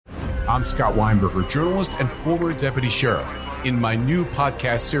I'm Scott Weinberger, journalist and former deputy sheriff. In my new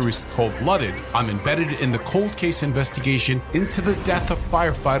podcast series, Cold-Blooded, I'm embedded in the cold case investigation into the death of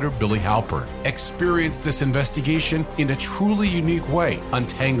firefighter Billy Halpern. Experience this investigation in a truly unique way,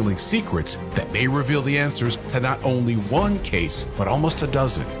 untangling secrets that may reveal the answers to not only one case, but almost a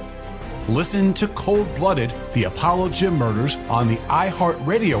dozen. Listen to Cold-Blooded, The Apollo Gym Murders on the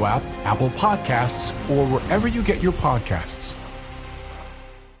iHeartRadio app, Apple Podcasts, or wherever you get your podcasts.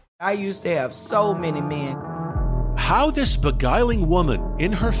 I used to have so many men. How this beguiling woman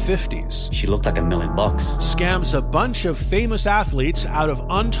in her 50s, she looked like $1 million, scams a bunch of famous athletes out of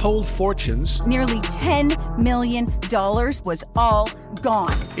untold fortunes. Nearly $10 million was all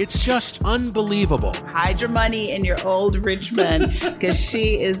gone. It's just unbelievable. Hide your money in your old rich man, because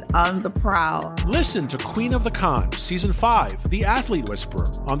she is on the prowl. Listen to Queen of the Con, Season 5, The Athlete Whisperer,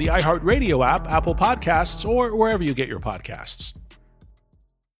 on the iHeartRadio app, Apple Podcasts, or wherever you get your podcasts.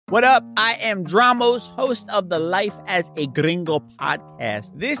 What up? I am Dramos, host of the Life as a Gringo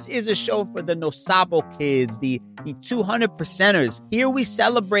podcast. This is a show for the No Sabo kids, the 200%ers. Here we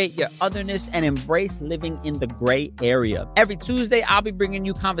celebrate your otherness and embrace living in the gray area. Every Tuesday, I'll be bringing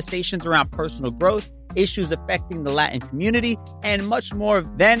you conversations around personal growth, issues affecting the Latin community, and much more.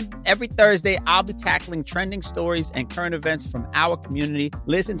 Then, every Thursday, I'll be tackling trending stories and current events from our community.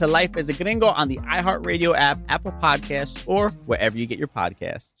 Listen to Life as a Gringo on the iHeartRadio app, Apple Podcasts, or wherever you get your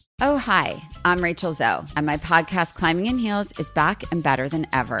podcasts. Oh, hi, I'm Rachel Zoe, and my podcast, Climbing in Heels, is back and better than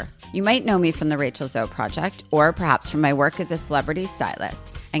ever. You might know me from the Rachel Zoe Project, or perhaps from my work as a celebrity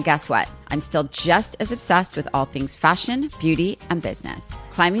stylist. And guess what? I'm still just as obsessed with all things fashion, beauty, and business.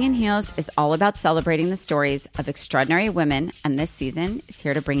 Climbing in Heels is all about celebrating the stories of extraordinary women, and this season is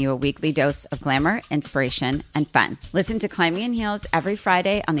here to bring you a weekly dose of glamour, inspiration, and fun. Listen to Climbing in Heels every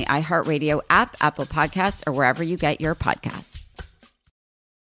Friday on the iHeartRadio app, Apple Podcasts, or wherever you get your podcasts.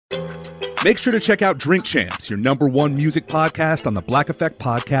 Make sure to check out Drink Champs, your #1 music podcast on the Black Effect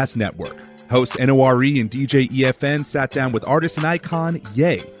Podcast Network. Hosts NORE and DJ EFN sat down with artist and icon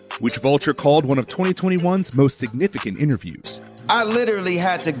Ye, which Vulture called one of 2021's most significant interviews. I literally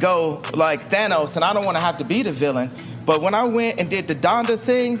had to go like Thanos, and I don't want to have to be the villain, but when I went and did the Donda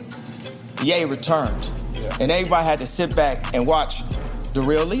thing, Ye returned. And everybody had to sit back and watch the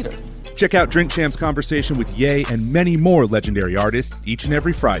real leader. Check out Drink Champs' conversation with Ye and many more legendary artists each and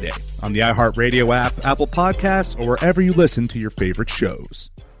every Friday on the iHeartRadio app, Apple Podcasts, or wherever you listen to your favorite shows.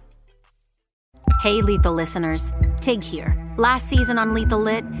 Hey, Lethal listeners. Tig here. Last season on Lethal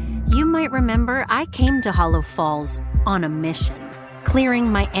Lit, you might remember I came to Hollow Falls on a mission,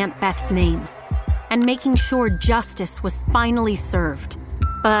 clearing my Aunt Beth's name and making sure justice was finally served.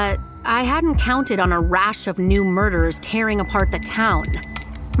 But I hadn't counted on a rash of new murders tearing apart the town.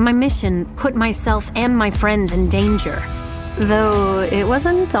 My mission put myself and my friends in danger, though it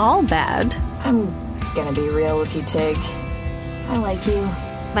wasn't all bad. I'm gonna be real with you, Tig. I like you.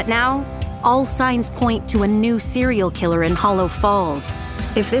 But now, all signs point to a new serial killer in Hollow Falls.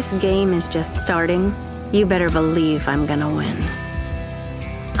 If this game is just starting, you better believe I'm gonna win.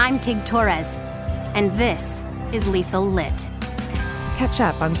 I'm Tig Torres, and this is Lethal Lit. Catch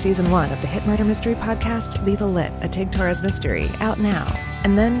up on Season 1 of the hit murder mystery podcast, Lethal Lit, a Tig Torres mystery, out now.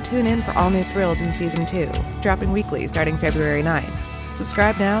 And then tune in for all new thrills in Season 2, dropping weekly starting February 9th.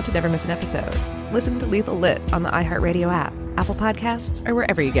 Subscribe now to never miss an episode. Listen to Lethal Lit on the iHeartRadio app, Apple Podcasts, or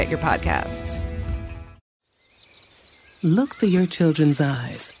wherever you get your podcasts. Look through your children's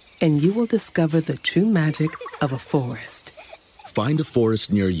eyes, and you will discover the true magic of a forest. Find a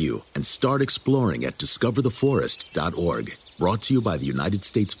forest near you and start exploring at discovertheforest.org. Brought to you by the United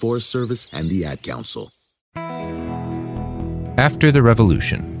States Forest Service and the Ad Council. After the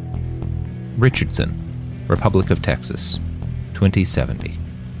Revolution. Richardson, Republic of Texas, 2070.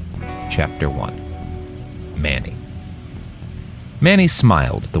 Chapter 1. Manny. Manny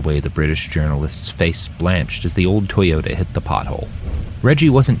smiled at the way the British journalist's face blanched as the old Toyota hit the pothole. Reggie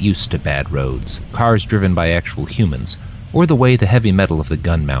wasn't used to bad roads, cars driven by actual humans, or the way the heavy metal of the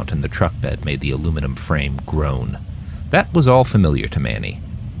gun mount in the truck bed made the aluminum frame groan. That was all familiar to Manny.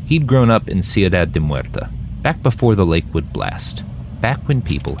 He'd grown up in Ciudad de Muerta, back before the Lakewood blast, back when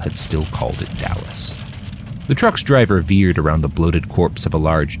people had still called it Dallas. The truck's driver veered around the bloated corpse of a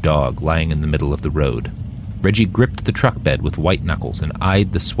large dog lying in the middle of the road. Reggie gripped the truck bed with white knuckles and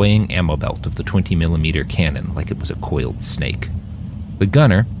eyed the swaying ammo belt of the 20mm cannon like it was a coiled snake. The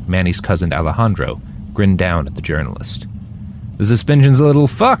gunner, Manny's cousin Alejandro, grinned down at the journalist. "The suspension's a little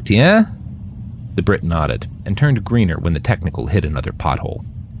fucked, yeah?" The Brit nodded and turned greener when the technical hit another pothole.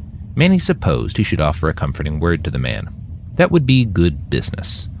 Manny supposed he should offer a comforting word to the man. That would be good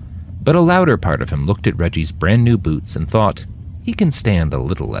business. But a louder part of him looked at Reggie's brand new boots and thought, he can stand a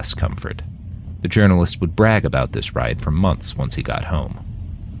little less comfort. The journalist would brag about this ride for months once he got home.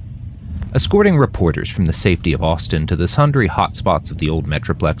 Escorting reporters from the safety of Austin to the sundry hotspots of the old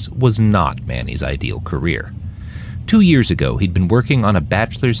Metroplex was not Manny's ideal career. 2 years ago, he'd been working on a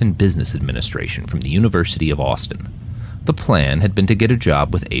bachelor's in business administration from the University of Austin. The plan had been to get a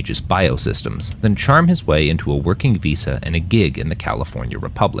job with Aegis Biosystems, then charm his way into a working visa and a gig in the California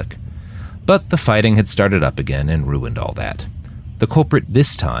Republic. But the fighting had started up again and ruined all that. The culprit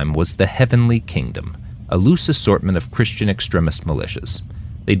this time was the Heavenly Kingdom, a loose assortment of Christian extremist militias.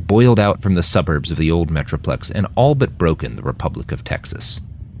 They'd boiled out from the suburbs of the old Metroplex and all but broken the Republic of Texas.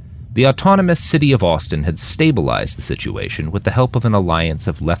 The autonomous city of Austin had stabilized the situation with the help of an alliance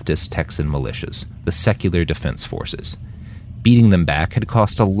of leftist Texan militias, the Secular Defense Forces. Beating them back had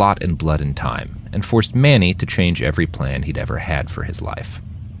cost a lot in blood and time, and forced Manny to change every plan he'd ever had for his life.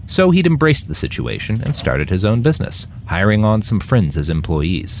 So he'd embraced the situation and started his own business, hiring on some friends as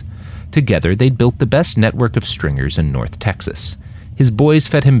employees. Together, they'd built the best network of stringers in North Texas. His boys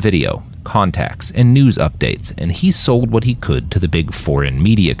fed him video, contacts, and news updates, and he sold what he could to the big foreign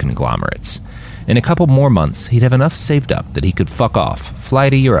media conglomerates. In a couple more months, he'd have enough saved up that he could fuck off, fly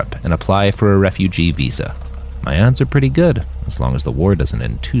to Europe, and apply for a refugee visa. My odds are pretty good, as long as the war doesn't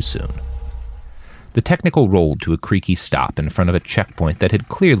end too soon. The technical rolled to a creaky stop in front of a checkpoint that had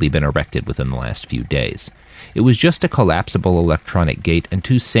clearly been erected within the last few days. It was just a collapsible electronic gate and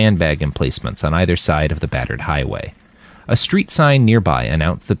 2 sandbag emplacements on either side of the battered highway. A street sign nearby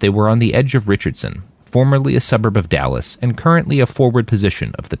announced that they were on the edge of Richardson, formerly a suburb of Dallas and currently a forward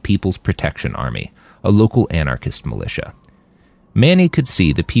position of the People's Protection Army, a local anarchist militia. Manny could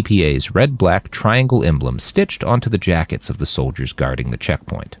see the PPA's red-black triangle emblem stitched onto the jackets of the soldiers guarding the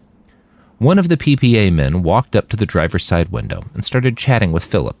checkpoint. One of the PPA men walked up to the driver's side window and started chatting with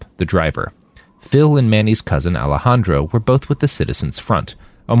Philip, the driver. Phil and Manny's cousin Alejandro were both with the Citizens Front,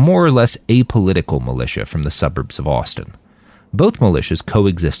 a more or less apolitical militia from the suburbs of Austin. Both militias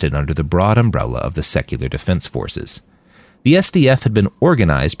coexisted under the broad umbrella of the Secular Defense Forces. The SDF had been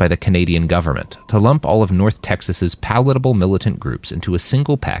organized by the Canadian government to lump all of North Texas's palatable militant groups into a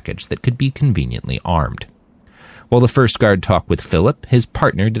single package that could be conveniently armed. While the first guard talked with Philip, his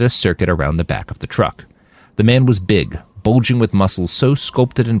partner did a circuit around the back of the truck. The man was big, bulging with muscles so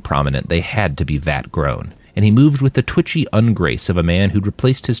sculpted and prominent they had to be vat-grown, and he moved with the twitchy ungrace of a man who'd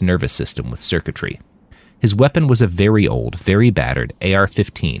replaced his nervous system with circuitry. His weapon was a very old, very battered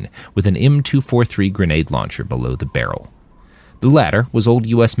AR-15 with an M243 grenade launcher below the barrel. The latter was old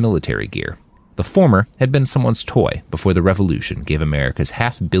U.S. military gear. The former had been someone's toy before the Revolution gave America's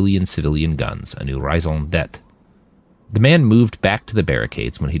 500 million civilian guns a new raison d'etre. The man moved back to the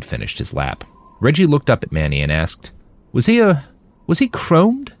barricades when he'd finished his lap. Reggie looked up at Manny and asked, Was he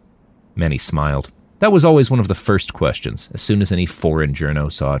chromed? Manny smiled. That was always one of the first questions, as soon as any foreign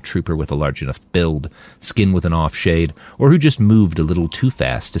journo saw a trooper with a large enough build, skin with an off-shade, or who just moved a little too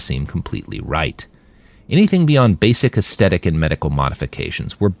fast to seem completely right. Anything beyond basic aesthetic and medical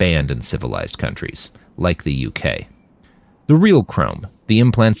modifications were banned in civilized countries, like the UK. The real chrome, the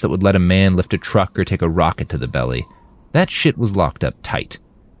implants that would let a man lift a truck or take a rocket to the belly, that shit was locked up tight.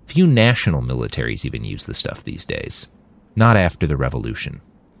 Few national militaries even use the stuff these days. Not after the Revolution.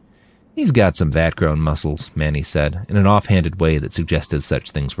 He's got some vat-grown muscles, Manny said, in an offhanded way that suggested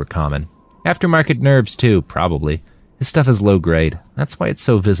such things were common. Aftermarket nerves, too, probably. His stuff is low-grade. That's why it's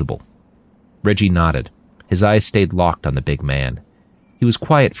so visible. Reggie nodded. His eyes stayed locked on the big man. He was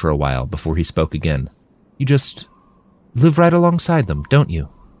quiet for a while before he spoke again. You just live right alongside them, don't you?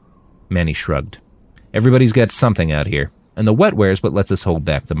 Manny shrugged. Everybody's got something out here, and the wetware's what lets us hold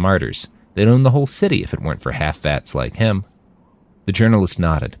back the martyrs. They'd own the whole city if it weren't for half-vats like him. The journalist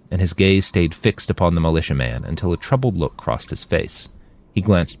nodded, and his gaze stayed fixed upon the militiaman until a troubled look crossed his face. He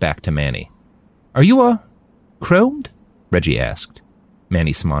glanced back to Manny. Are you, chromed? Reggie asked.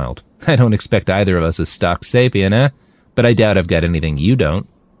 Manny smiled. I don't expect either of us is stock sapien, eh? But I doubt I've got anything you don't.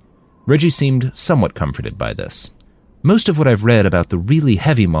 Reggie seemed somewhat comforted by this. Most of what I've read about the really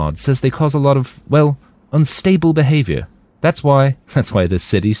heavy mods says they cause a lot of, well, unstable behavior. That's why this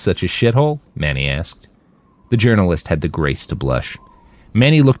city's such a shithole? Manny asked. The journalist had the grace to blush.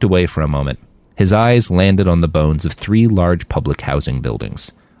 Manny looked away for a moment. His eyes landed on the bones of 3 large public housing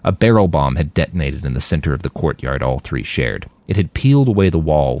buildings. A barrel bomb had detonated in the center of the courtyard all 3 shared. It had peeled away the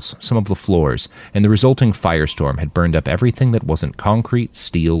walls, some of the floors, and the resulting firestorm had burned up everything that wasn't concrete,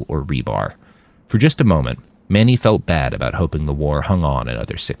 steel, or rebar. For just a moment, Manny felt bad about hoping the war hung on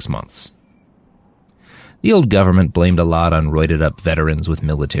another 6 months. The old government blamed a lot on roided-up veterans with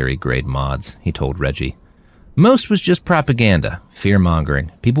military-grade mods, he told Reggie. Most was just propaganda,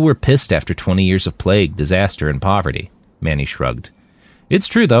 fear-mongering. People were pissed after 20 years of plague, disaster, and poverty. Manny shrugged. It's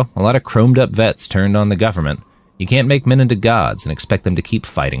true, though. A lot of chromed-up vets turned on the government. You can't make men into gods and expect them to keep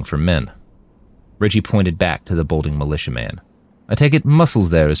fighting for men. Reggie pointed back to the balding militiaman. I take it Muscles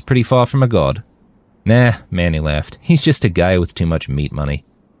there is pretty far from a god? Nah, Manny laughed. He's just a guy with too much meat money.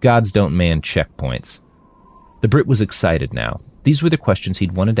 Gods don't man checkpoints. The Brit was excited now. These were the questions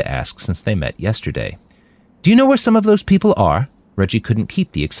he'd wanted to ask since they met yesterday. Do you know where some of those people are? Reggie couldn't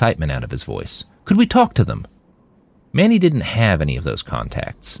keep the excitement out of his voice. Could we talk to them? Manny didn't have any of those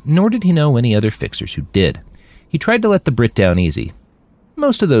contacts, nor did he know any other fixers who did. He tried to let the Brit down easy.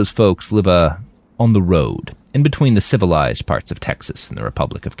 Most of those folks live, on the road, in between the civilized parts of Texas and the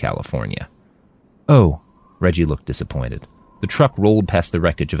Republic of California. Oh, Reggie looked disappointed. The truck rolled past the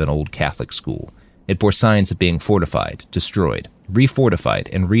wreckage of an old Catholic school. It bore signs of being fortified, destroyed, refortified,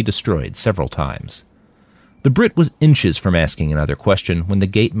 and redestroyed several times. The Brit was inches from asking another question when the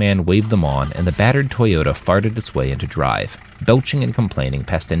gate man waved them on and the battered Toyota farted its way into drive, belching and complaining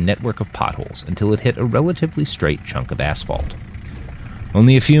past a network of potholes until it hit a relatively straight chunk of asphalt.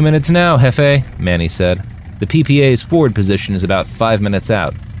 Only a few minutes now, Jefe, Manny said. The PPA's forward position is about 5 minutes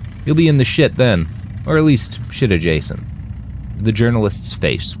out. You'll be in the shit then, or at least shit adjacent. The journalist's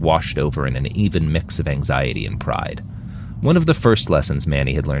face washed over in an even mix of anxiety and pride. One of the first lessons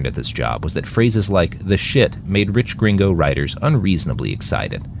Manny had learned at this job was that phrases like the shit made rich gringo writers unreasonably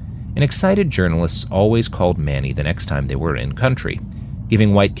excited. And excited journalists always called Manny the next time they were in country.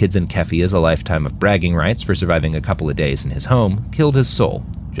 Giving white kids in Kefias a lifetime of bragging rights for surviving a couple of days in his home killed his soul,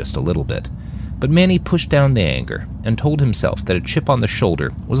 just a little bit. But Manny pushed down the anger and told himself that a chip on the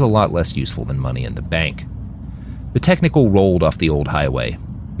shoulder was a lot less useful than money in the bank. The Technical rolled off the old highway.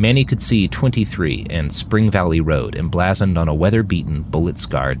 Manny could see 23 and Spring Valley Road emblazoned on a weather-beaten,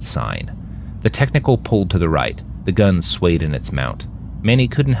 bullet-scarred sign. The Technical pulled to the right. The gun swayed in its mount. Manny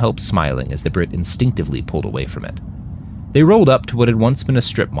couldn't help smiling as the Brit instinctively pulled away from it. They rolled up to what had once been a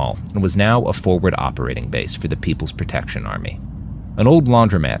strip mall and was now a forward operating base for the People's Protection Army. An old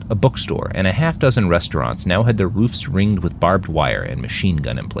laundromat, a bookstore, and a half-dozen restaurants now had their roofs ringed with barbed wire and machine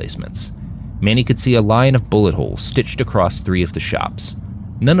gun emplacements. Manny could see a line of bullet holes stitched across 3 of the shops.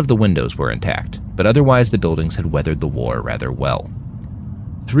 None of the windows were intact, but otherwise the buildings had weathered the war rather well.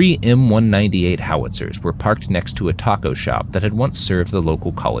 3 M198 howitzers were parked next to a taco shop that had once served the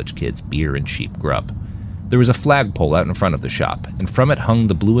local college kids beer and cheap grub. There was a flagpole out in front of the shop, and from it hung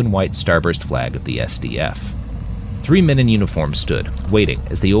the blue and white starburst flag of the SDF. 3 men in uniform stood, waiting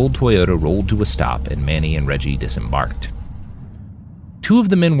as the old Toyota rolled to a stop and Manny and Reggie disembarked. 2 of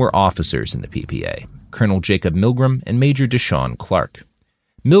the men were officers in the PPA, Colonel Jacob Milgram and Major Deshawn Clark.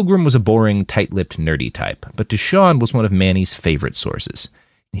 Milgram was a boring, tight-lipped, nerdy type, but Deshawn was one of Manny's favorite sources.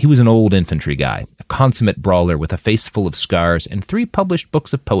 He was an old infantry guy, a consummate brawler with a face full of scars and 3 published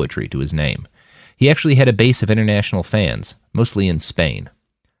books of poetry to his name. He actually had a base of international fans, mostly in Spain.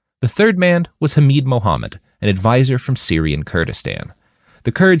 The third man was Hamid Mohammed, an advisor from Syrian Kurdistan.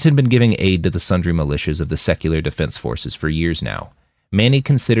 The Kurds had been giving aid to the sundry militias of the secular defense forces for years now. Manny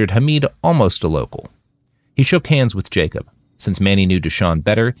considered Hamid almost a local. He shook hands with Jacob. Since Manny knew Deshawn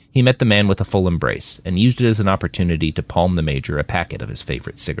better, he met the man with a full embrace and used it as an opportunity to palm the Major a packet of his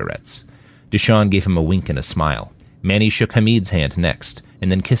favorite cigarettes. Deshawn gave him a wink and a smile. Manny shook Hamid's hand next,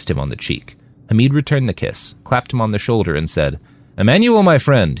 and then kissed him on the cheek. Hamid returned the kiss, clapped him on the shoulder, and said, "Emmanuel, my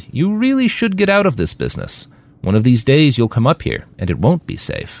friend, you really should get out of this business. One of these days you'll come up here, and it won't be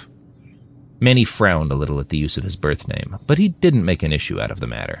safe." Manny frowned a little at the use of his birth name, but he didn't make an issue out of the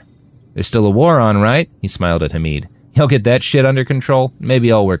matter. "There's still a war on, right?" He smiled at Hamid. "You'll get that shit under control? Maybe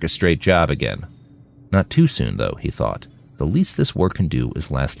I'll work a straight job again." Not too soon, though, he thought. The least this war can do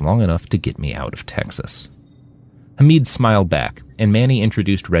is last long enough to get me out of Texas. Hamid smiled back, and Manny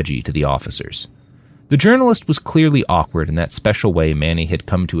introduced Reggie to the officers. The journalist was clearly awkward in that special way Manny had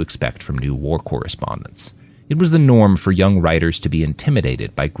come to expect from new war correspondents. It was the norm for young writers to be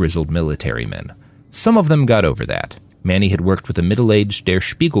intimidated by grizzled military men. Some of them got over that. Manny had worked with a middle-aged Der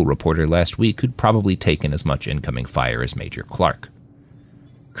Spiegel reporter last week who'd probably taken as much incoming fire as Major Clark.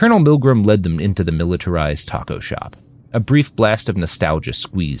 Colonel Milgram led them into the militarized taco shop. A brief blast of nostalgia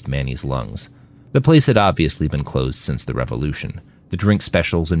squeezed Manny's lungs. The place had obviously been closed since the Revolution. The drink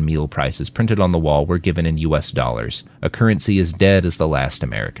specials and meal prices printed on the wall were given in US dollars, a currency as dead as the last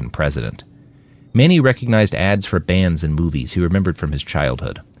American president. Manny recognized ads for bands and movies he remembered from his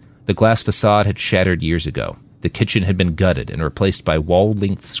childhood. The glass facade had shattered years ago. The kitchen had been gutted and replaced by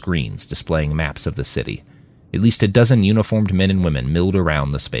wall-length screens displaying maps of the city. At least a dozen uniformed men and women milled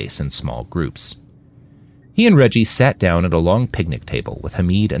around the space in small groups. He and Reggie sat down at a long picnic table with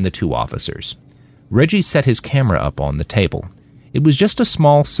Hamid and the 2 officers. Reggie set his camera up on the table. It was just a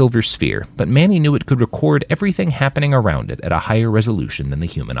small silver sphere, but Manny knew it could record everything happening around it at a higher resolution than the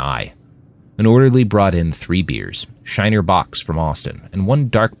human eye. An orderly brought in 3 beers, Shiner Box from Austin, and 1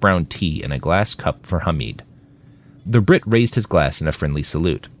 dark brown tea in a glass cup for Hamid. The Brit raised his glass in a friendly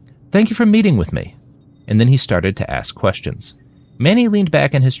salute. "Thank you for meeting with me." And then he started to ask questions. Manny leaned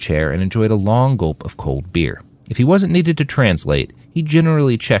back in his chair and enjoyed a long gulp of cold beer. If he wasn't needed to translate, he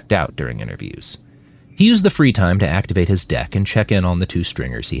generally checked out during interviews. He used the free time to activate his deck and check in on the 2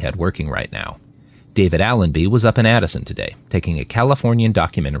 stringers he had working right now. David Allenby was up in Addison today, taking a Californian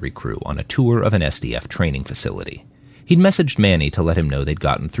documentary crew on a tour of an SDF training facility. He'd messaged Manny to let him know they'd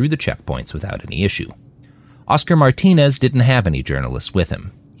gotten through the checkpoints without any issue. Oscar Martinez didn't have any journalists with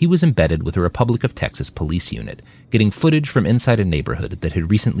him. He was embedded with a Republic of Texas police unit, getting footage from inside a neighborhood that had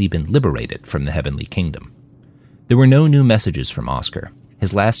recently been liberated from the Heavenly Kingdom. There were no new messages from Oscar.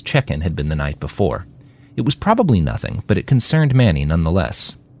 His last check-in had been the night before. It was probably nothing, but it concerned Manny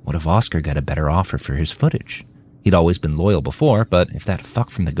nonetheless. What if Oscar got a better offer for his footage? He'd always been loyal before, but if that fuck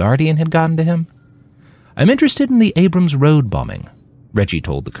from the Guardian had gotten to him? "I'm interested in the Abrams Road bombing," Reggie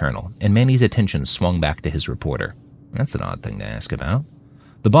told the colonel, and Manny's attention swung back to his reporter. That's an odd thing to ask about.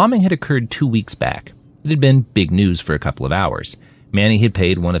 The bombing had occurred 2 weeks back. It had been big news for a couple of hours. Manny had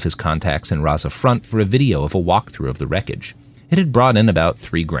paid one of his contacts in Raza Front for a video of a walkthrough of the wreckage. It had brought in about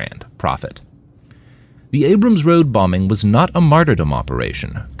 $3,000 profit. The Abrams Road bombing was not a martyrdom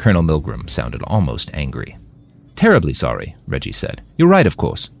operation. Colonel Milgram sounded almost angry. "Terribly sorry," Reggie said. "You're right, of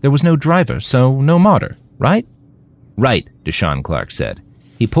course. There was no driver, so no martyr, right?" "Right," Deshaun Clark said.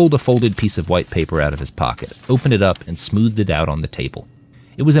 He pulled a folded piece of white paper out of his pocket, opened it up, and smoothed it out on the table.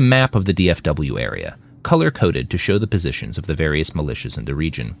 It was a map of the DFW area, color-coded to show the positions of the various militias in the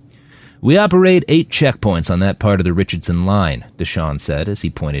region. "We operate 8 checkpoints on that part of the Richardson line," Deshaun said as he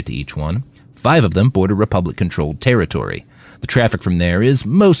pointed to each one. 5 of them border Republic-controlled territory. The traffic from there is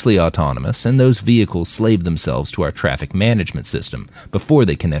mostly autonomous, and those vehicles slave themselves to our traffic management system before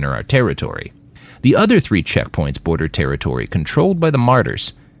they can enter our territory. The other 3 checkpoints border territory controlled by the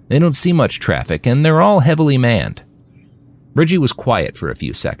Martyrs. They don't see much traffic, and they're all heavily manned. Reggie was quiet for a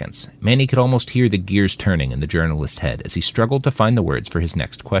few seconds. Manny could almost hear the gears turning in the journalist's head as he struggled to find the words for his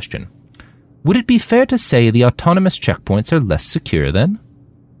next question. "Would it be fair to say the autonomous checkpoints are less secure, then?"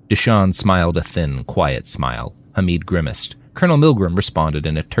 Deshaun smiled a thin, quiet smile. Hamid grimaced. Colonel Milgram responded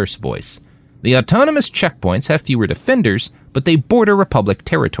in a terse voice. "The autonomous checkpoints have fewer defenders, but they border Republic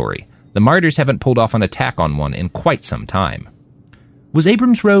territory. The Martyrs haven't pulled off an attack on one in quite some time." Was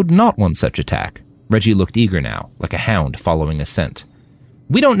Abrams Road not one such attack? Reggie looked eager now, like a hound following a scent.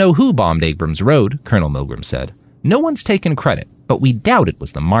 "We don't know who bombed Abrams Road," Colonel Milgram said. "No one's taken credit, but we doubt it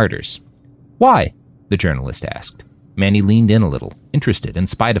was the Martyrs." "Why?" the journalist asked. Manny leaned in a little, interested in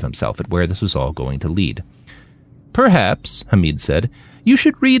spite of himself at where this was all going to lead. "Perhaps," Hamid said, "you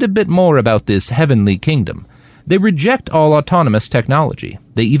should read a bit more about this Heavenly Kingdom. They reject all autonomous technology.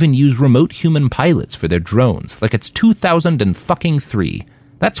 They even use remote human pilots for their drones, like it's 2003.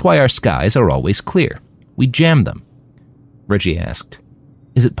 That's why our skies are always clear. We jam them." Reggie asked,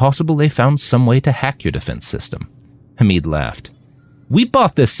 "Is it possible they found some way to hack your defense system?" Hamid laughed. "We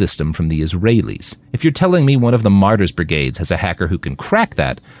bought this system from the Israelis. If you're telling me one of the Martyrs Brigades has a hacker who can crack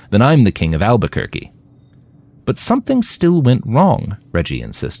that, then I'm the king of Albuquerque." "But something still went wrong," Reggie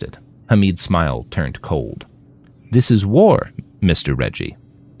insisted. Hamid's smile turned cold. "This is war, Mr. Reggie.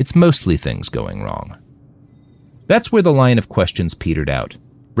 It's mostly things going wrong." That's where the line of questions petered out.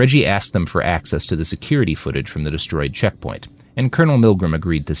 Reggie asked them for access to the security footage from the destroyed checkpoint, and Colonel Milgram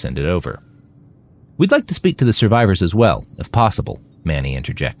agreed to send it over. "We'd like to speak to the survivors as well, if possible," Manny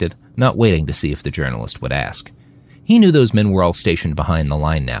interjected, not waiting to see if the journalist would ask. He knew those men were all stationed behind the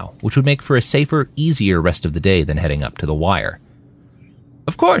line now, which would make for a safer, easier rest of the day than heading up to the wire.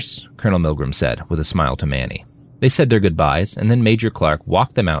 "Of course," Colonel Milgram said, with a smile to Manny. They said their goodbyes, and then Major Clark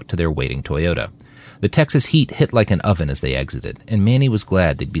walked them out to their waiting Toyota. The Texas heat hit like an oven as they exited, and Manny was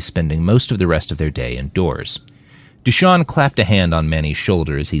glad they'd be spending most of the rest of their day indoors. Deshaun clapped a hand on Manny's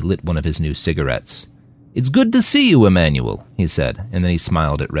shoulder as he lit one of his new cigarettes. "It's good to see you, Emmanuel," he said, and then he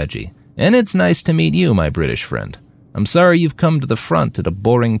smiled at Reggie. "And it's nice to meet you, my British friend. I'm sorry you've come to the front at a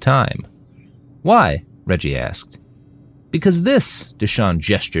boring time." "Why?" Reggie asked. "Because this," Deshaun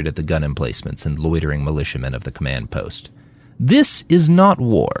gestured at the gun emplacements and loitering militiamen of the command post. "This is not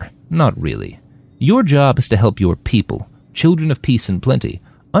war. Not really. Your job is to help your people, children of peace and plenty,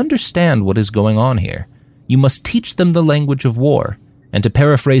 understand what is going on here. You must teach them the language of war. And to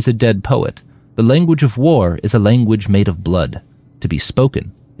paraphrase a dead poet, the language of war is a language made of blood. To be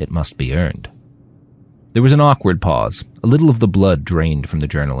spoken, it must be earned." There was an awkward pause. A little of the blood drained from the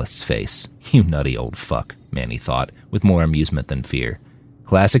journalist's face. You nutty old fuck, Manny thought, with more amusement than fear.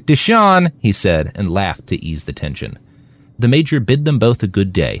 Classic Deshaun, he said, and laughed to ease the tension. The major bid them both a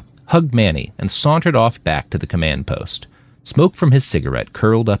good day, hugged Manny, and sauntered off back to the command post. Smoke from his cigarette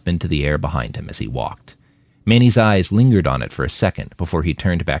curled up into the air behind him as he walked. Manny's eyes lingered on it for a second before he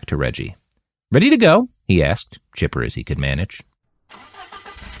turned back to Reggie. Ready to go? He asked, chipper as he could manage.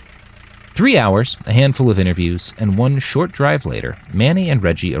 3 hours, a handful of interviews, and one short drive later, Manny and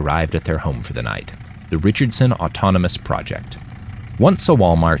Reggie arrived at their home for the night, the Richardson Autonomous Project. Once a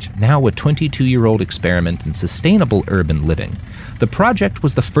Walmart, now a 22-year-old experiment in sustainable urban living, the project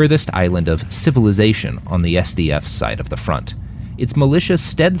was the furthest island of civilization on the SDF side of the front. Its militia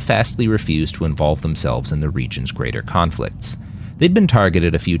steadfastly refused to involve themselves in the region's greater conflicts. They'd been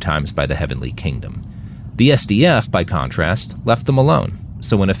targeted a few times by the Heavenly Kingdom. The SDF, by contrast, left them alone.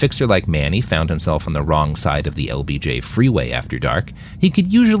 So when a fixer like Manny found himself on the wrong side of the LBJ freeway after dark, he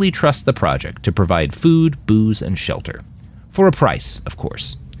could usually trust the project to provide food, booze, and shelter. For a price, of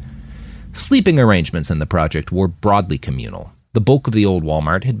course. Sleeping arrangements in the project were broadly communal. The bulk of the old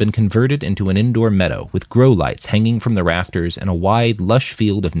Walmart had been converted into an indoor meadow with grow lights hanging from the rafters and a wide, lush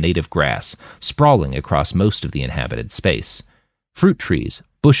field of native grass sprawling across most of the inhabited space. Fruit trees,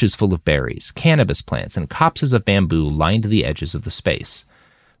 bushes full of berries, cannabis plants, and copses of bamboo lined the edges of the space.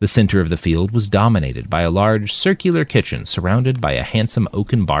 The center of the field was dominated by a large circular kitchen surrounded by a handsome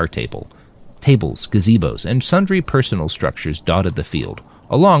oaken bar table. Tables, gazebos, and sundry personal structures dotted the field,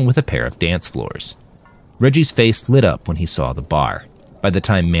 along with a pair of dance floors. Reggie's face lit up when he saw the bar. By the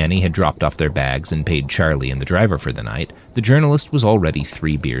time Manny had dropped off their bags and paid Charlie and the driver for the night, the journalist was already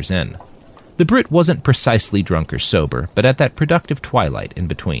 3 beers in. The Brit wasn't precisely drunk or sober, but at that productive twilight in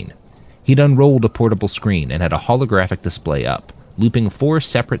between. He'd unrolled a portable screen and had a holographic display up, looping 4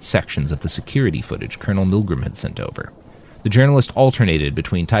 separate sections of the security footage Colonel Milgram had sent over. The journalist alternated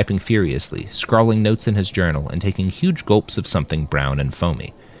between typing furiously, scrawling notes in his journal, and taking huge gulps of something brown and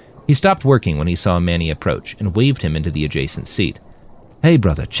foamy. He stopped working when he saw Manny approach and waved him into the adjacent seat. "Hey,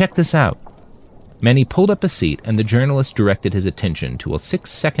 brother, check this out." Manny pulled up a seat, and the journalist directed his attention to a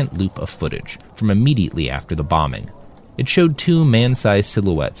 6-second loop of footage from immediately after the bombing. It showed 2 man-sized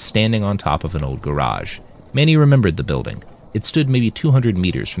silhouettes standing on top of an old garage. Manny remembered the building. It stood maybe 200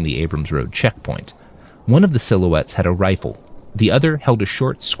 meters from the Abrams Road checkpoint. One of the silhouettes had a rifle. The other held a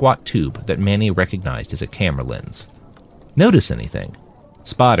short, squat tube that Manny recognized as a camera lens. "Notice anything?"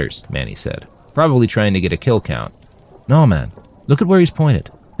 "Spotters," Manny said. "Probably trying to get a kill count." "No, man. Look at where he's pointed.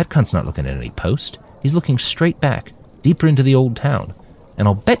 That cunt's not looking at any post. He's looking straight back, deeper into the old town. And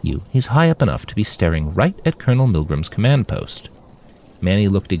I'll bet you he's high up enough to be staring right at Colonel Milgram's command post." Manny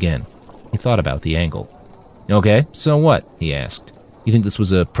looked again. He thought about the angle. "Okay, so what?" he asked. "You think this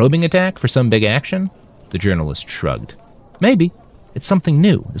was a probing attack for some big action?" The journalist shrugged. "Maybe. It's something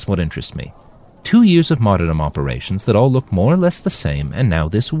new, is what interests me. 2 years of martyrdom operations that all look more or less the same, and now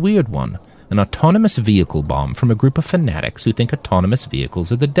this weird one. An autonomous vehicle bomb from a group of fanatics who think autonomous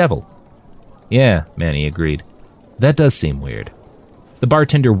vehicles are the devil." "Yeah," Manny agreed. "That does seem weird." The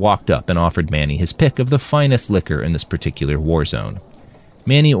bartender walked up and offered Manny his pick of the finest liquor in this particular war zone.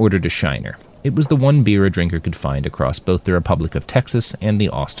 Manny ordered a Shiner. It was the one beer a drinker could find across both the Republic of Texas and the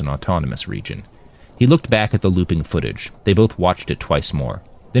Austin Autonomous Region. He looked back at the looping footage. They both watched it twice more.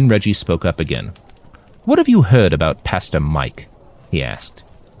 Then Reggie spoke up again. "What have you heard about Pastor Mike?" he asked.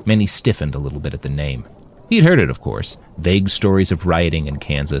 Manny stiffened a little bit at the name. He'd heard it, of course. Vague stories of rioting in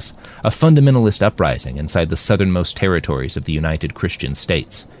Kansas, a fundamentalist uprising inside the southernmost territories of the United Christian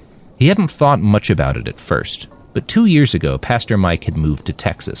States. He hadn't thought much about it at first, but 2 years ago Pastor Mike had moved to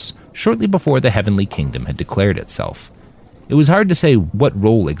Texas, shortly before the Heavenly Kingdom had declared itself. It was hard to say what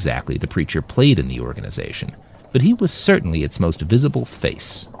role exactly the preacher played in the organization, but he was certainly its most visible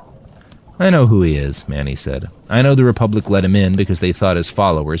face. "I know who he is," Manny said. "I know the Republic let him in because they thought his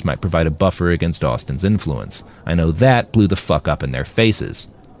followers might provide a buffer against Austin's influence. I know that blew the fuck up in their faces."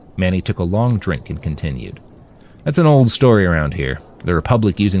 Manny took a long drink and continued. "That's an old story around here. The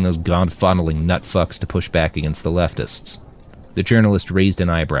Republic using those god-fondling nutfucks to push back against the leftists." The journalist raised an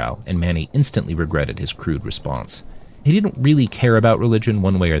eyebrow, and Manny instantly regretted his crude response. He didn't really care about religion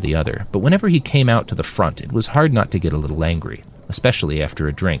one way or the other, but whenever he came out to the front, it was hard not to get a little angry, especially after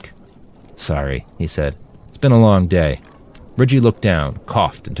a drink. "Sorry," he said. "It's been a long day." Reggie looked down,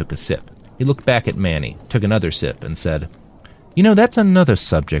 coughed, and took a sip. He looked back at Manny, took another sip, and said, "You know, that's another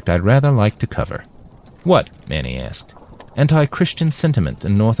subject I'd rather like to cover." "What?" Manny asked. "Anti-Christian sentiment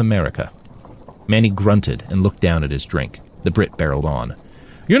in North America." Manny grunted and looked down at his drink. The Brit barreled on.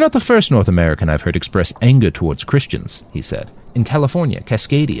 "You're not the first North American I've heard express anger towards Christians," he said. "In California,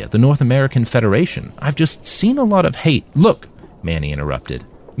 Cascadia, the North American Federation, I've just seen a lot of hate." "Look," Manny interrupted.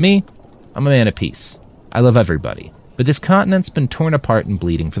 "Me? I'm a man of peace. I love everybody. But this continent's been torn apart and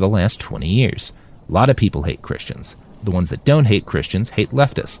bleeding for the last 20 years. A lot of people hate Christians. The ones that don't hate Christians hate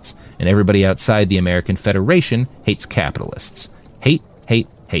leftists. And everybody outside the American Federation hates capitalists. Hate, hate,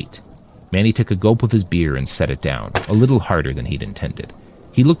 hate." Manny took a gulp of his beer and set it down, a little harder than he'd intended.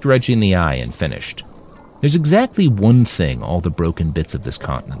 He looked Reggie in the eye and finished. "There's exactly one thing all the broken bits of this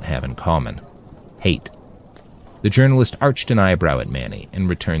continent have in common. Hate." The journalist arched an eyebrow at Manny and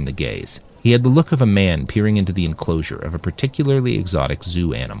returned the gaze. He had the look of a man peering into the enclosure of a particularly exotic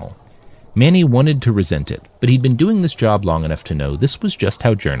zoo animal. Manny wanted to resent it, but he'd been doing this job long enough to know this was just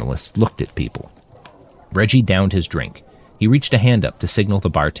how journalists looked at people. Reggie downed his drink. He reached a hand up to signal the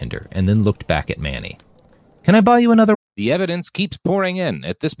bartender and then looked back at Manny. "Can I buy you another?" The evidence keeps pouring in.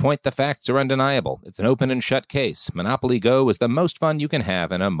 At this point, the facts are undeniable. It's an open and shut case. Monopoly Go is the most fun you can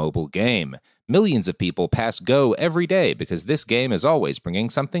have in a mobile game. Millions of people pass Go every day because this game is always bringing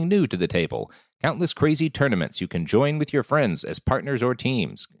something new to the table. Countless crazy tournaments you can join with your friends as partners or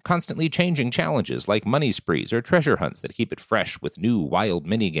teams. Constantly changing challenges like money sprees or treasure hunts that keep it fresh with new wild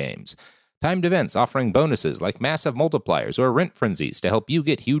mini-games. Timed events offering bonuses like massive multipliers or rent frenzies to help you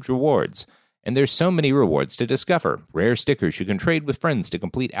get huge rewards. And there's so many rewards to discover. Rare stickers you can trade with friends to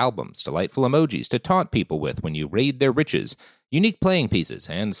complete albums, delightful emojis to taunt people with when you raid their riches, unique playing pieces,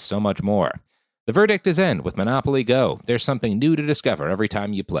 and so much more. The verdict is in with Monopoly Go. There's something new to discover every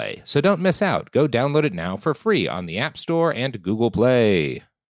time you play. So don't miss out. Go download it now for free on the App Store and Google Play.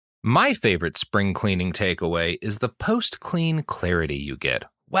 My favorite spring cleaning takeaway is the post-clean clarity you get.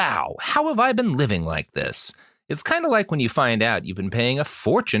 Wow, how have I been living like this? It's kind of like when you find out you've been paying a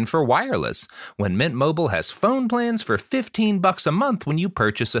fortune for wireless, when Mint Mobile has phone plans for $15 a month when you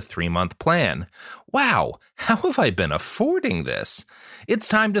purchase a 3-month plan. Wow, how have I been affording this? It's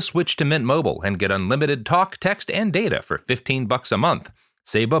time to switch to Mint Mobile and get unlimited talk, text, and data for $15 a month.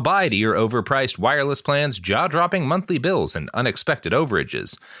 Say bye-bye to your overpriced wireless plans, jaw-dropping monthly bills, and unexpected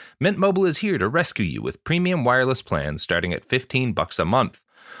overages. Mint Mobile is here to rescue you with premium wireless plans starting at $15 a month.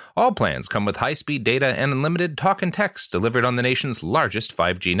 All plans come with high-speed data and unlimited talk and text delivered on the nation's largest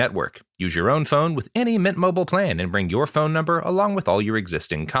 5G network. Use your own phone with any Mint Mobile plan and bring your phone number along with all your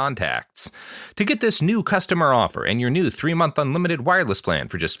existing contacts. To get this new customer offer and your new 3-month unlimited wireless plan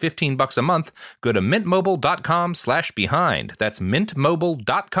for just $15 a month, go to mintmobile.com/behind. That's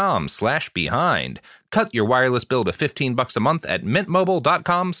mintmobile.com/behind. Cut your wireless bill to $15 a month at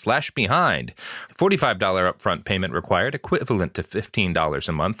mintmobile.com/behind. $45 upfront payment required, equivalent to $15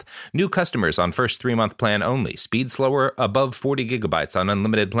 a month. New customers on first 3-month plan only. Speed slower, above 40 gigabytes on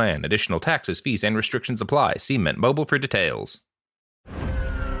unlimited plan. Additional taxes, fees, and restrictions apply. See Mint Mobile for details.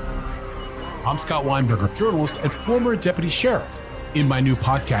 I'm Scott Weinberger, journalist and former deputy sheriff. In my new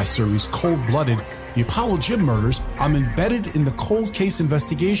podcast series, Cold Blooded, The Apollo Gym Murders, I'm embedded in the cold case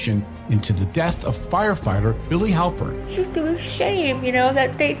investigation into the death of firefighter Billy Halpern. It's just a shame,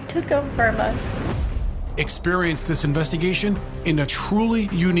 that they took him from us. Experience this investigation in a truly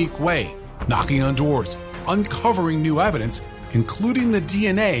unique way, knocking on doors, uncovering new evidence, including the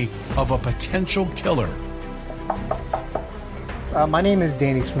DNA of a potential killer. My name is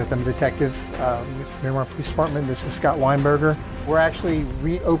Danny Smith. I'm a detective with Miramar Police Department. This is Scott Weinberger. We're actually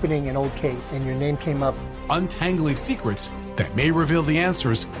reopening an old case, and your name came up. Untangling secrets that may reveal the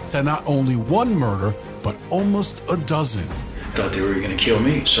answers to not only one murder, but almost a dozen. I thought they were going to kill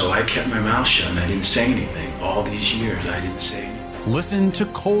me, so I kept my mouth shut and I didn't say anything. All these years, I didn't say anything. Listen to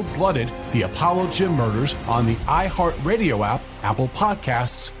Cold Blooded, The Apollo Gym Murders on the iHeartRadio app, Apple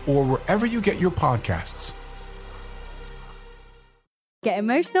Podcasts, or wherever you get your podcasts. Get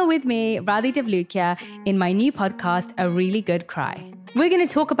emotional with me, Radhi Devlukia, in my new podcast, A Really Good Cry. We're going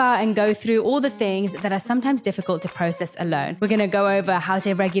to talk about and go through all the things that are sometimes difficult to process alone. We're going to go over how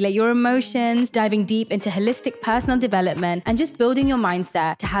to regulate your emotions, diving deep into holistic personal development, and just building your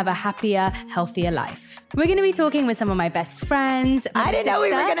mindset to have a happier, healthier life. We're going to be talking with some of my best friends. I didn't know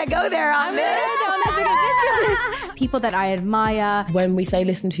we were going to go there on this. People that I admire. When we say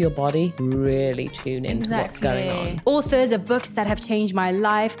listen to your body, really tune into what's going on. Authors of books that have changed my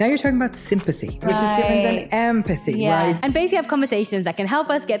life. Now you're talking about sympathy, which is different than empathy, right? And basically have conversations that can help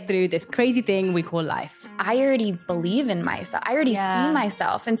us get through this crazy thing we call life. I already believe in myself. I already see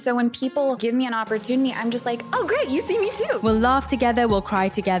myself. And so when people give me an opportunity, I'm just like, oh, great, you see me too. We'll laugh together, we'll cry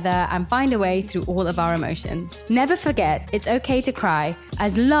together, and find a way through all of our emotions. Never forget, it's okay to cry,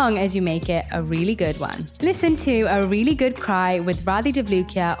 as long as you make it a really good one. Listen to A Really Good Cry with Radhi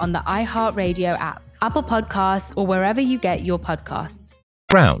Devlukia on the iHeartRadio app, Apple Podcasts, or wherever you get your podcasts.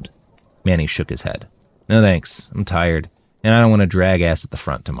 Ground. Manny shook his head. No thanks, I'm tired, and I don't want to drag ass at the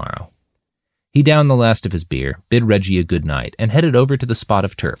front tomorrow. He downed the last of his beer, bid Reggie a good night, and headed over to the spot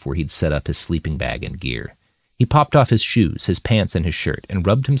of turf where he'd set up his sleeping bag and gear. He popped off his shoes, his pants, and his shirt, and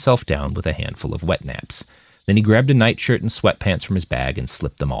rubbed himself down with a handful of wet naps. Then he grabbed a nightshirt and sweatpants from his bag and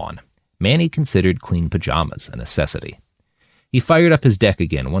slipped them on. Manny considered clean pajamas a necessity. He fired up his deck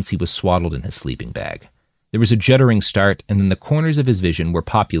again once he was swaddled in his sleeping bag. There was a juddering start, and then the corners of his vision were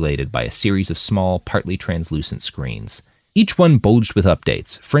populated by a series of small, partly translucent screens. Each one bulged with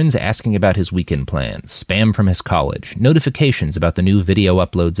updates, friends asking about his weekend plans, spam from his college, notifications about the new video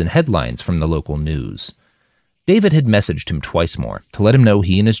uploads, and headlines from the local news. David had messaged him twice more to let him know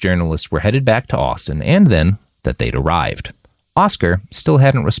he and his journalists were headed back to Austin, and then that they'd arrived. Oscar still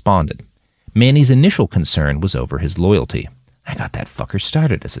hadn't responded. Manny's initial concern was over his loyalty. I got that fucker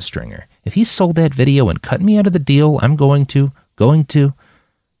started as a stringer. If he sold that video and cut me out of the deal, I'm going to.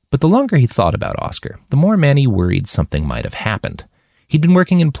 But the longer he thought about Oscar, the more Manny worried something might have happened. He'd been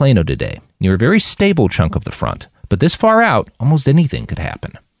working in Plano today, near a very stable chunk of the front, but this far out, almost anything could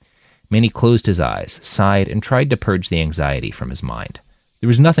happen. Manny closed his eyes, sighed, and tried to purge the anxiety from his mind. There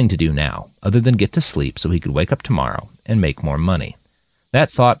was nothing to do now, other than get to sleep so he could wake up tomorrow and make more money. That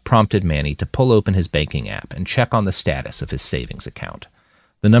thought prompted Manny to pull open his banking app and check on the status of his savings account.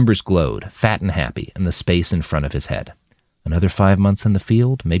 The numbers glowed, fat and happy, in the space in front of his head. Another 5 months in the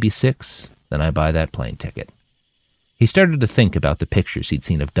field, maybe 6, then I buy that plane ticket. He started to think about the pictures he'd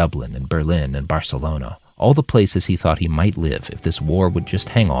seen of Dublin and Berlin and Barcelona, all the places he thought he might live if this war would just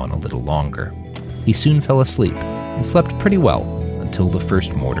hang on a little longer. He soon fell asleep and slept pretty well until the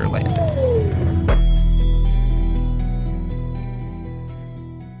first mortar landed.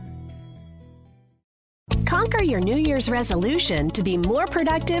 Conquer your New Year's resolution to be more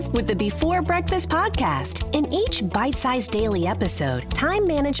productive with the Before Breakfast podcast. In each bite-sized daily episode, time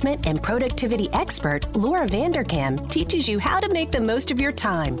management and productivity expert Laura Vanderkam teaches you how to make the most of your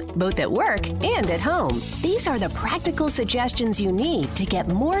time, both at work and at home. These are the practical suggestions you need to get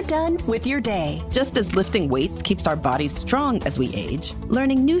more done with your day. Just as lifting weights keeps our bodies strong as we age,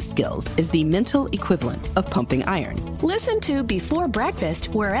 learning new skills is the mental equivalent of pumping iron. Listen to Before Breakfast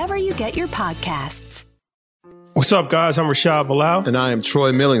wherever you get your podcasts. What's up, guys? I'm Rashad Bilal. And I am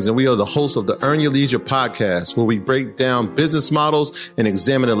Troy Millings, and we are the hosts of the Earn Your Leisure podcast, where we break down business models and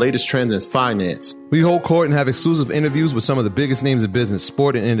examine the latest trends in finance. We hold court and have exclusive interviews with some of the biggest names in business,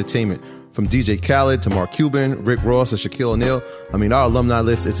 sport, and entertainment. From DJ Khaled to Mark Cuban, Rick Ross, and Shaquille O'Neal. Our alumni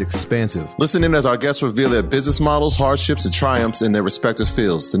list is expansive. Listen in as our guests reveal their business models, hardships, and triumphs in their respective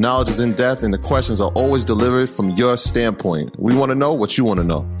fields. The knowledge is in depth, and the questions are always delivered from your standpoint. We want to know what you want to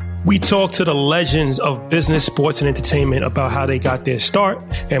know. We talk to the legends of business, sports, and entertainment about how they got their start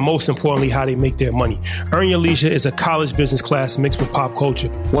and, most importantly, how they make their money. Earn Your Leisure is a college business class mixed with pop culture.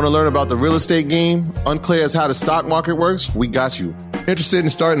 Want to learn about the real estate game? Unclear as how the stock market works? We got you. Interested in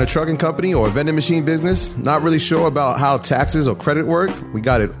starting a trucking company or a vending machine business? Not really sure about how taxes or credit work? We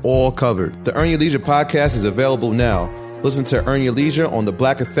got it all covered. The Earn Your Leisure podcast is available now. Listen to Earn Your Leisure on the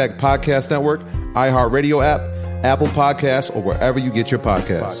Black Effect Podcast Network, iHeartRadio app, Apple Podcasts, or wherever you get your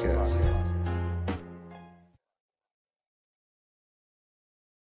podcasts.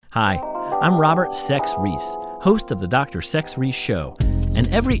 Hi, I'm Robert Sex Reese, host of the Dr. Sex Reese Show. And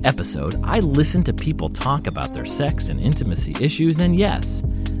every episode, I listen to people talk about their sex and intimacy issues, and yes,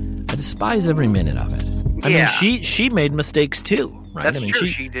 I despise every minute of it. I mean, she made mistakes too, right? That's true.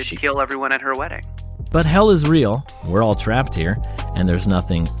 She did kill everyone at her wedding. But hell is real, we're all trapped here, and there's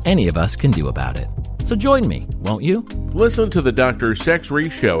nothing any of us can do about it. So join me, won't you? Listen to the Dr. Sex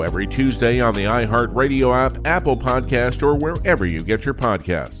Reese Show every Tuesday on the iHeartRadio app, Apple Podcast, or wherever you get your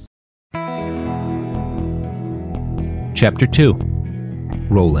podcasts. Chapter 2.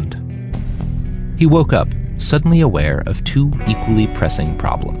 Roland. He woke up, suddenly aware of two equally pressing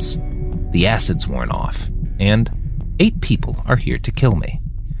problems. The acid's worn off, and 8 people are here to kill me.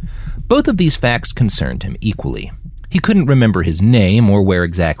 Both of these facts concerned him equally. He couldn't remember his name or where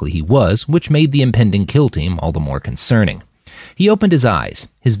exactly he was, which made the impending kill team all the more concerning. He opened his eyes.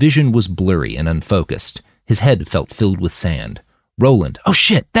 His vision was blurry and unfocused. His head felt filled with sand. Roland, oh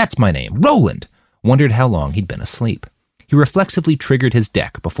shit, that's my name, Roland, wondered how long he'd been asleep. He reflexively triggered his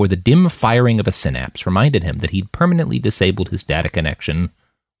deck before the dim firing of a synapse reminded him that he'd permanently disabled his data connection,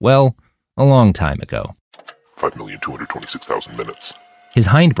 well, a long time ago. 5,226,000 minutes. His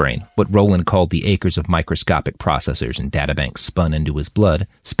hindbrain, what Roland called the acres of microscopic processors and databanks spun into his blood,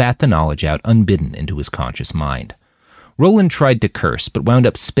 spat the knowledge out unbidden into his conscious mind. Roland tried to curse, but wound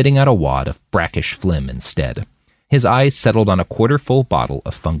up spitting out a wad of brackish phlegm instead. His eyes settled on a quarter-full bottle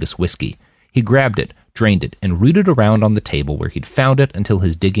of fungus whiskey. He grabbed it, drained it, and rooted around on the table where he'd found it until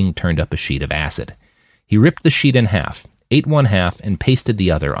his digging turned up a sheet of acid. He ripped the sheet in half, ate one half, and pasted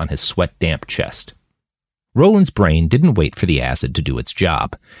the other on his sweat-damp chest. Roland's brain didn't wait for the acid to do its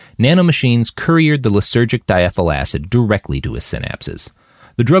job. Nanomachines couriered the lysergic diethyl acid directly to his synapses.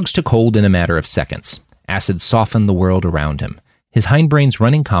 The drugs took hold in a matter of seconds. Acid softened the world around him. His hindbrain's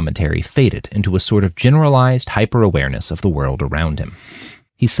running commentary faded into a sort of generalized hyper-awareness of the world around him.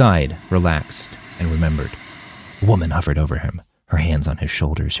 He sighed, relaxed, and remembered. A woman hovered over him, her hands on his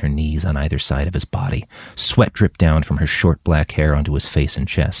shoulders, her knees on either side of his body. Sweat dripped down from her short black hair onto his face and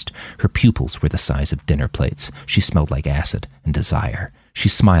chest. Her pupils were the size of dinner plates. She smelled like acid and desire. She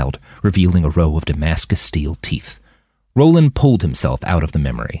smiled, revealing a row of Damascus steel teeth. Roland pulled himself out of the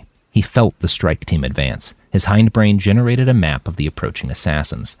memory. He felt the strike team advance. His hindbrain generated a map of the approaching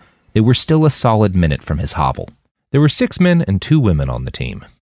assassins. They were still a solid minute from his hovel. There were 6 men and 2 women on the team.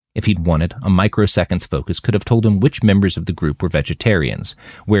 If he'd wanted, a microsecond's focus could have told him which members of the group were vegetarians,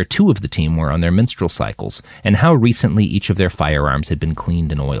 where 2 of the team were on their menstrual cycles, and how recently each of their firearms had been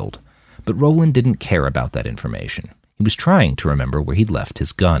cleaned and oiled. But Roland didn't care about that information. He was trying to remember where he'd left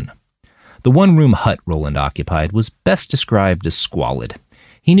his gun. The one-room hut Roland occupied was best described as squalid.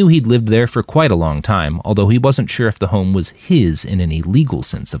 He knew he'd lived there for quite a long time, although he wasn't sure if the home was his in any legal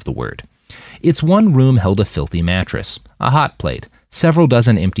sense of the word. Its one room held a filthy mattress, a hot plate, several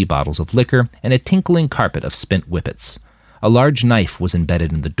dozen empty bottles of liquor, and a tinkling carpet of spent whippets. A large knife was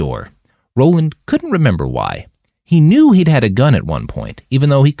embedded in the door. Roland couldn't remember why. He knew he'd had a gun at one point, even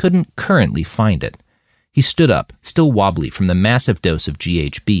though he couldn't currently find it. He stood up, still wobbly from the massive dose of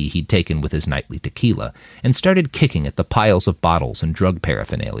GHB he'd taken with his nightly tequila, and started kicking at the piles of bottles and drug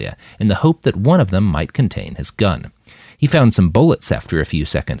paraphernalia in the hope that one of them might contain his gun. He found some bullets after a few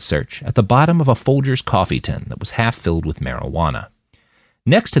seconds' search at the bottom of a Folgers coffee tin that was half filled with marijuana.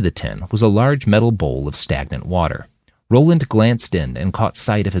 Next to the tin was a large metal bowl of stagnant water. Roland glanced in and caught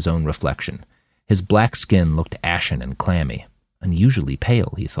sight of his own reflection. His black skin looked ashen and clammy. Unusually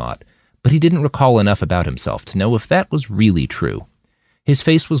pale, he thought, but he didn't recall enough about himself to know if that was really true. His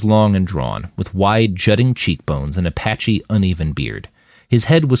face was long and drawn, with wide, jutting cheekbones and a patchy, uneven beard. His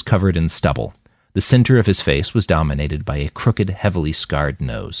head was covered in stubble. The center of his face was dominated by a crooked, heavily scarred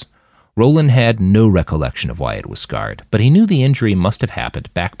nose. Roland had no recollection of why it was scarred, but he knew the injury must have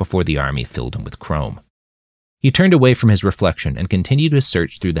happened back before the army filled him with chrome. He turned away from his reflection and continued his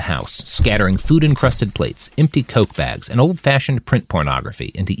search through the house, scattering food-encrusted plates, empty Coke bags, and old-fashioned print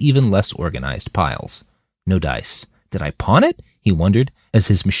pornography into even less organized piles. No dice. Did I pawn it? He wondered, as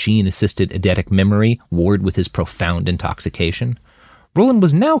his machine-assisted eidetic memory warred with his profound intoxication. Roland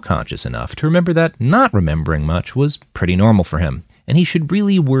was now conscious enough to remember that not remembering much was pretty normal for him, and he should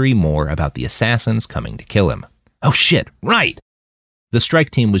really worry more about the assassins coming to kill him. Oh shit, right! The strike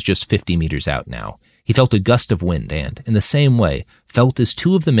team was just 50 meters out now. He felt a gust of wind and, in the same way, felt as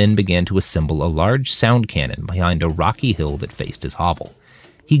 2 of the men began to assemble a large sound cannon behind a rocky hill that faced his hovel.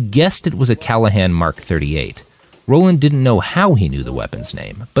 He guessed it was a Callahan Mark 38. Roland didn't know how he knew the weapon's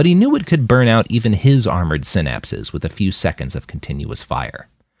name, but he knew it could burn out even his armored synapses with a few seconds of continuous fire.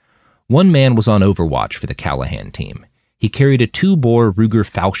 One man was on overwatch for the Callahan team. He carried a 2-bore Ruger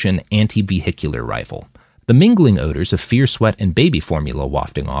Falchion anti-vehicular rifle. The mingling odors of fear sweat and baby formula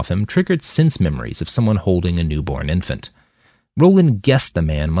wafting off him triggered sense memories of someone holding a newborn infant. Roland guessed the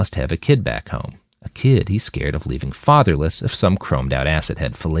man must have a kid back home. A kid he's scared of leaving fatherless if some chromed-out acid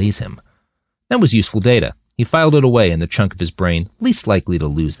head fillets him. That was useful data. He filed it away in the chunk of his brain least likely to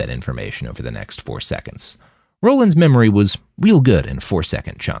lose that information over the next 4 seconds. Roland's memory was real good in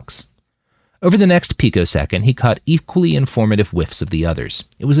 4-second chunks. Over the next picosecond, he caught equally informative whiffs of the others.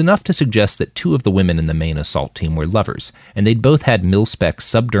 It was enough to suggest that 2 of the women in the main assault team were lovers, and they'd both had mil-spec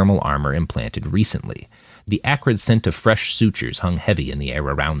subdermal armor implanted recently. The acrid scent of fresh sutures hung heavy in the air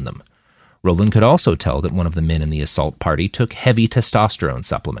around them. Roland could also tell that one of the men in the assault party took heavy testosterone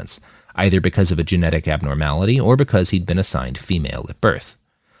supplements, either because of a genetic abnormality or because he'd been assigned female at birth.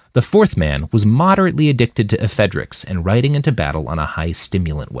 The 4th man was moderately addicted to ephedrix and riding into battle on a high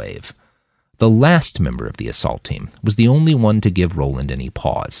stimulant wave. The last member of the assault team was the only one to give Roland any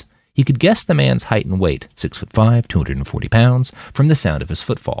pause. He could guess the man's height and weight, 6'5", 240 pounds, from the sound of his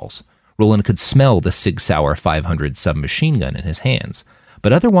footfalls. Roland could smell the Sig Sauer 500 submachine gun in his hands,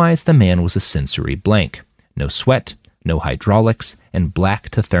 but otherwise the man was a sensory blank. No sweat, no hydraulics, and black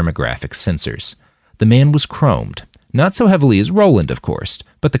to thermographic sensors. The man was chromed. Not so heavily as Roland, of course,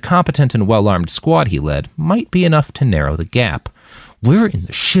 but the competent and well-armed squad he led might be enough to narrow the gap. Where in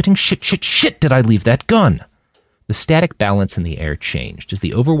the shit did I leave that gun? The static balance in the air changed as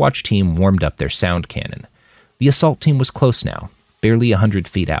the Overwatch team warmed up their sound cannon. The assault team was close now, barely 100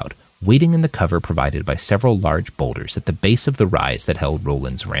 feet out, waiting in the cover provided by several large boulders at the base of the rise that held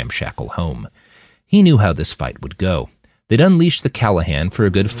Roland's ramshackle home. He knew how this fight would go. They'd unleashed the Callahan for a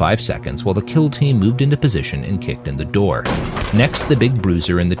good 5 seconds while the kill team moved into position and kicked in the door. Next, the big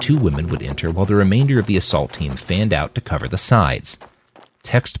bruiser and the 2 women would enter while the remainder of the assault team fanned out to cover the sides.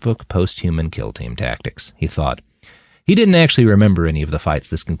 Textbook post-human kill team tactics, he thought. He didn't actually remember any of the fights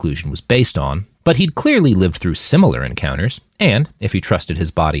this conclusion was based on, but he'd clearly lived through similar encounters, and, if he trusted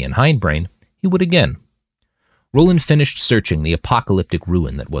his body and hindbrain, he would again. Roland finished searching the apocalyptic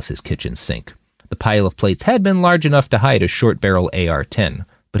ruin that was his kitchen sink. The pile of plates had been large enough to hide a short-barrel AR-10,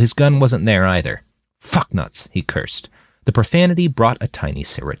 but his gun wasn't there either. Fucknuts, he cursed. The profanity brought a tiny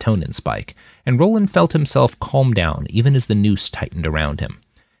serotonin spike, and Roland felt himself calm down even as the noose tightened around him.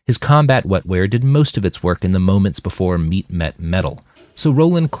 His combat wetware did most of its work in the moments before meat met metal, so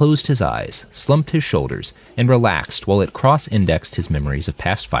Roland closed his eyes, slumped his shoulders, and relaxed while it cross-indexed his memories of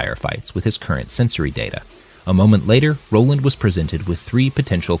past firefights with his current sensory data. A moment later, Roland was presented with 3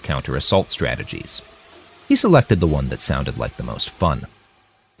 potential counter-assault strategies. He selected the one that sounded like the most fun.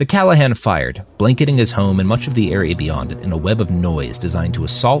 The Callahan fired, blanketing his home and much of the area beyond it in a web of noise designed to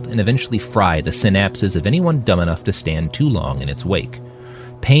assault and eventually fry the synapses of anyone dumb enough to stand too long in its wake.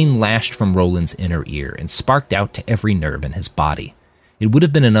 Pain lashed from Roland's inner ear and sparked out to every nerve in his body. It would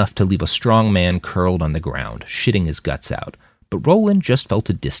have been enough to leave a strong man curled on the ground, shitting his guts out, but Roland just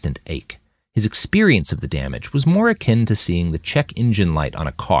felt a distant ache. His experience of the damage was more akin to seeing the check engine light on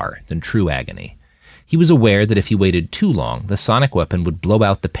a car than true agony. He was aware that if he waited too long, the sonic weapon would blow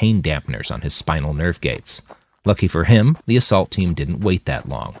out the pain dampeners on his spinal nerve gates. Lucky for him, the assault team didn't wait that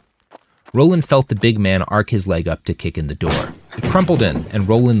long. Roland felt the big man arc his leg up to kick in the door. It crumpled in, and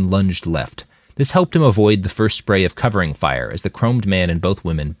Roland lunged left. This helped him avoid the first spray of covering fire as the chromed man and both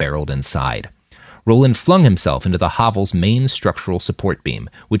women barreled inside. Roland flung himself into the hovel's main structural support beam,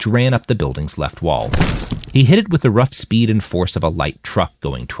 which ran up the building's left wall. He hit it with the rough speed and force of a light truck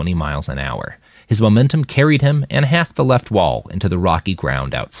going 20 miles an hour. His momentum carried him and half the left wall into the rocky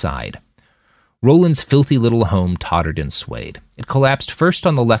ground outside. Roland's filthy little home tottered and swayed. It collapsed first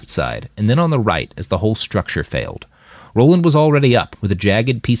on the left side and then on the right as the whole structure failed. Roland was already up with a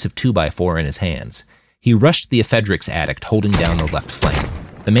jagged piece of 2x4 in his hands. He rushed the ephedrix addict holding down the left flank.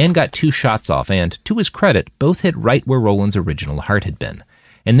 The man got 2 shots off and, to his credit, both hit right where Roland's original heart had been.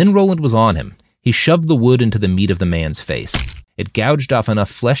 And then Roland was on him. He shoved the wood into the meat of the man's face. It gouged off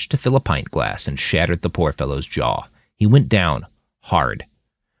enough flesh to fill a pint glass and shattered the poor fellow's jaw. He went down, hard.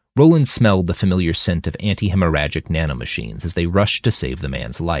 Roland smelled the familiar scent of anti-hemorrhagic nanomachines as they rushed to save the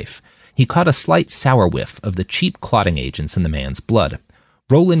man's life. He caught a slight sour whiff of the cheap clotting agents in the man's blood.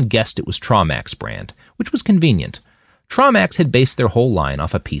 Roland guessed it was Traumax brand, which was convenient. Traumax had based their whole line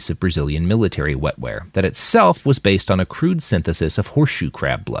off a piece of Brazilian military wetware that itself was based on a crude synthesis of horseshoe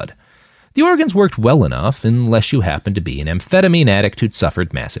crab blood. The organs worked well enough, unless you happened to be an amphetamine addict who'd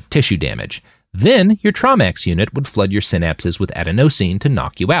suffered massive tissue damage. Then, your Traumax unit would flood your synapses with adenosine to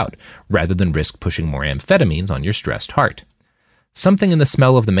knock you out, rather than risk pushing more amphetamines on your stressed heart. Something in the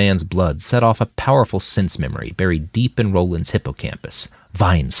smell of the man's blood set off a powerful sense memory buried deep in Roland's hippocampus.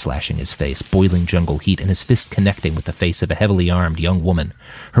 Vines slashing his face, boiling jungle heat, and his fist connecting with the face of a heavily armed young woman.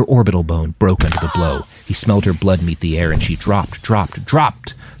 Her orbital bone broke under the blow. He smelled her blood meet the air, and she dropped.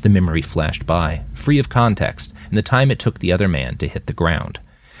 The memory flashed by, free of context, and the time it took the other man to hit the ground.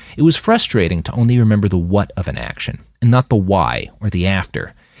 It was frustrating to only remember the what of an action, and not the why or the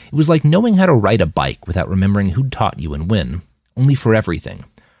after. It was like knowing how to ride a bike without remembering who'd taught you and when, only for everything.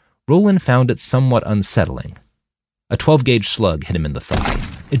 Roland found it somewhat unsettling. A 12-gauge slug hit him in the thigh.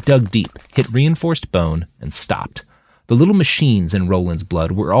 It dug deep, hit reinforced bone, and stopped. The little machines in Roland's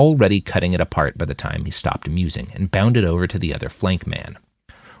blood were already cutting it apart by the time he stopped musing and bounded over to the other flank man.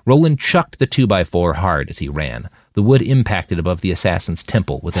 Roland chucked the 2x4 hard as he ran. The wood impacted above the assassin's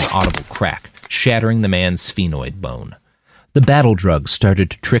temple with an audible crack, shattering the man's sphenoid bone. The battle drugs started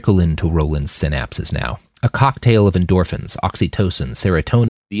to trickle into Roland's synapses now. A cocktail of endorphins, oxytocin, serotonin.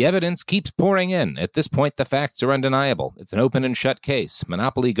 The evidence keeps pouring in. At this point, the facts are undeniable. It's an open and shut case.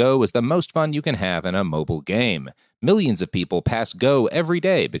 Monopoly Go is the most fun you can have in a mobile game. Millions of people pass Go every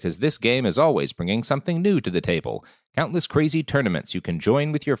day because this game is always bringing something new to the table. Countless crazy tournaments you can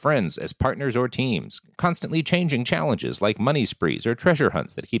join with your friends as partners or teams. Constantly changing challenges like money sprees or treasure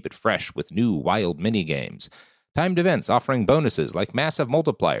hunts that keep it fresh with new wild minigames. Timed events offering bonuses like massive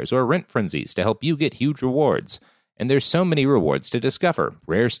multipliers or rent frenzies to help you get huge rewards. And there's so many rewards to discover.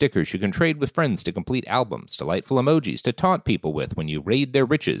 Rare stickers you can trade with friends to complete albums, delightful emojis to taunt people with when you raid their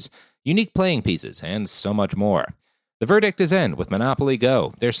riches, unique playing pieces, and so much more. The verdict is in with Monopoly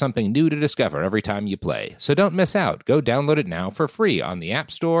Go. There's something new to discover every time you play. So don't miss out. Go download it now for free on the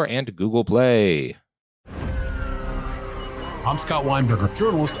App Store and Google Play. I'm Scott Weinberger,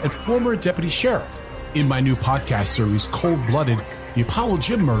 journalist and former deputy sheriff. In my new podcast series, Cold Blooded, The Apollo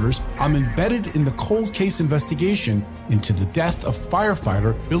Gym Murders, I'm embedded in the cold case investigation into the death of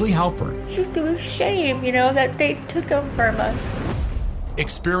firefighter Billy Halpern. It's just a shame, that they took him from us.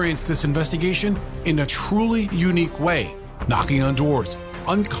 Experience this investigation in a truly unique way, knocking on doors,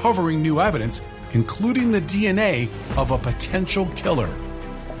 uncovering new evidence, including the DNA of a potential killer.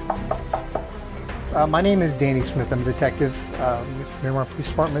 My name is Danny Smith. I'm a detective with Miramar Police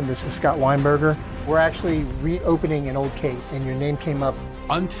Department. This is Scott Weinberger. We're actually reopening an old case, and your name came up.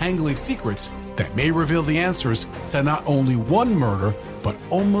 Untangling secrets that may reveal the answers to not only one murder, but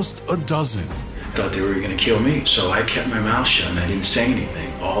almost a dozen. I thought they were going to kill me, so I kept my mouth shut and I didn't say anything.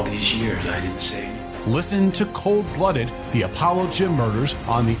 All these years, I didn't say anything. Listen to Cold Blooded, The Apollo Gym Murders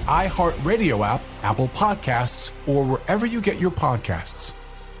on the iHeartRadio app, Apple Podcasts, or wherever you get your podcasts.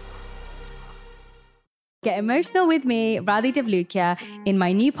 Get emotional with me, Radhi Devlukia, in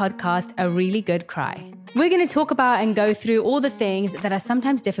my new podcast, A Really Good Cry. We're going to talk about and go through all the things that are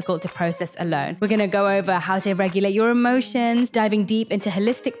sometimes difficult to process alone. We're going to go over how to regulate your emotions, diving deep into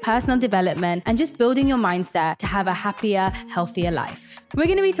holistic personal development, and just building your mindset to have a happier, healthier life. We're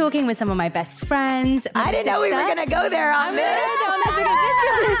going to be talking with some of my best friends. I didn't know we were going to go there on this.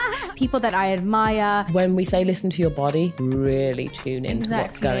 People that I admire. When we say listen to your body, really tune into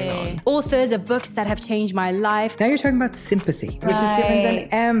what's going on. Authors of books that have changed my life. Now you're talking about sympathy, which is different than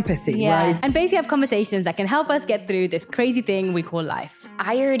empathy, right? And basically have conversations that can help us get through this crazy thing we call life.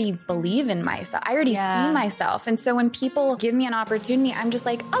 I already believe in myself. I already see myself. And so when people give me an opportunity, I'm just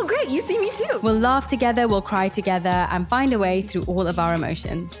like, oh, great, you see me too. We'll laugh together, we'll cry together, and find a way through all of our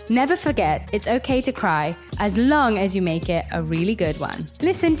emotions. Never forget, it's okay to cry, as long as you make it a really good one.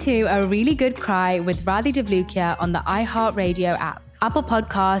 Listen to A Really Good Cry with Radhi Devlukia on the iHeartRadio app, Apple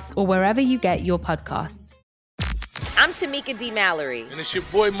Podcasts, or wherever you get your podcasts. I'm Tamika D. Mallory. And it's your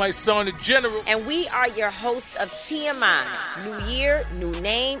boy, my son, the General. And we are your hosts of TMI. New year, new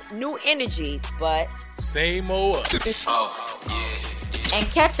name, new energy, but same old us. Oh, yeah. And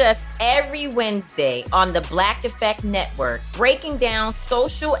catch us every Wednesday on the Black Effect Network, breaking down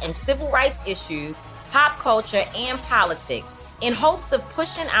social and civil rights issues, pop culture, and politics, in hopes of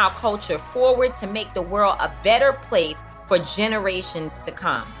pushing our culture forward to make the world a better place for generations to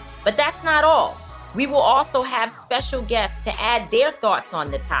come. But that's not all. We will also have special guests to add their thoughts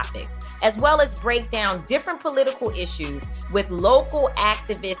on the topics, as well as break down different political issues with local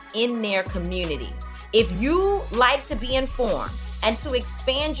activists in their community. If you like to be informed and to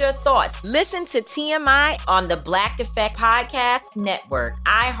expand your thoughts, listen to TMI on the Black Effect Podcast Network,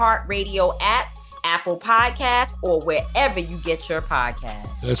 iHeartRadio app, Apple Podcasts, or wherever you get your podcasts.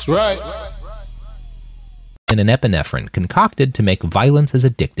 That's right. And an epinephrine concocted to make violence as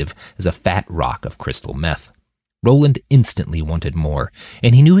addictive as a fat rock of crystal meth. Roland instantly wanted more,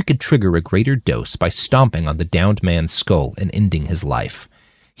 and he knew he could trigger a greater dose by stomping on the downed man's skull and ending his life.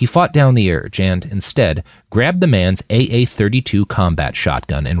 He fought down the urge and, instead, grabbed the man's AA-32 combat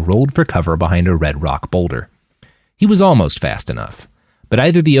shotgun and rolled for cover behind a red rock boulder. He was almost fast enough. But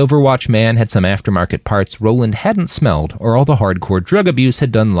either the Overwatch man had some aftermarket parts Roland hadn't smelled, or all the hardcore drug abuse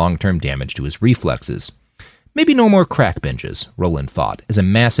had done long-term damage to his reflexes. Maybe no more crack binges, Roland thought, as a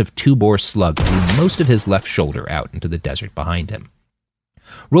massive 2-bore slug blew most of his left shoulder out into the desert behind him.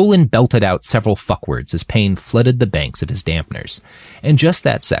 Roland belted out several fuckwords as pain flooded the banks of his dampeners. And just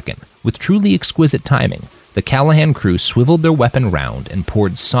that second, with truly exquisite timing, the Callahan crew swiveled their weapon round and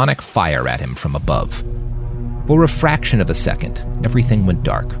poured sonic fire at him from above. For a fraction of a second, everything went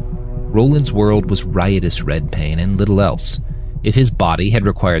dark. Roland's world was riotous red pain and little else. If his body had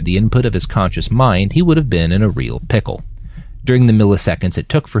required the input of his conscious mind, he would have been in a real pickle. During the milliseconds it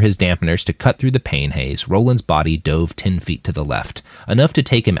took for his dampeners to cut through the pain haze, Roland's body dove 10 feet to the left, enough to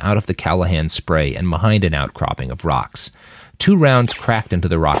take him out of the Callahan spray and behind an outcropping of rocks. 2 rounds cracked into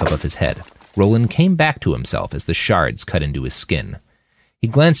the rock above his head. Roland came back to himself as the shards cut into his skin. He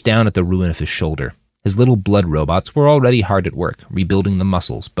glanced down at the ruin of his shoulder. His little blood robots were already hard at work, rebuilding the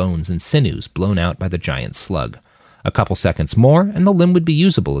muscles, bones, and sinews blown out by the giant slug. A couple seconds more, and the limb would be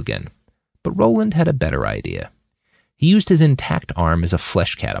usable again. But Roland had a better idea. He used his intact arm as a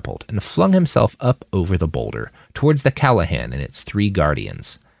flesh catapult and flung himself up over the boulder, towards the Callahan and its 3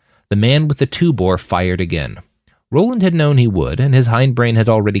 guardians. The man with the 2-bore fired again. Roland had known he would, and his hindbrain had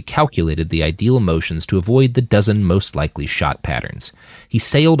already calculated the ideal motions to avoid the dozen most likely shot patterns. He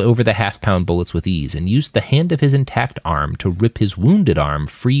sailed over the half-pound bullets with ease and used the hand of his intact arm to rip his wounded arm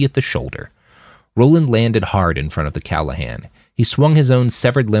free at the shoulder. Roland landed hard in front of the Callahan. He swung his own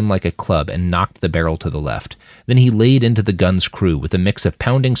severed limb like a club and knocked the barrel to the left. Then he laid into the gun's crew with a mix of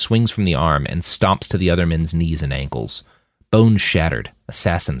pounding swings from the arm and stomps to the other men's knees and ankles. Bones shattered.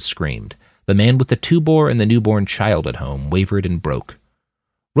 Assassins screamed. The man with the 2-bore and the newborn child at home wavered and broke.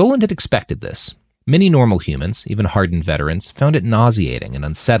 Roland had expected this. Many normal humans, even hardened veterans, found it nauseating and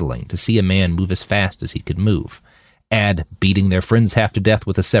unsettling to see a man move as fast as he could move. Add beating their friends half to death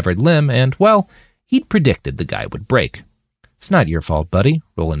with a severed limb, and, well, he'd predicted the guy would break. It's not your fault, buddy,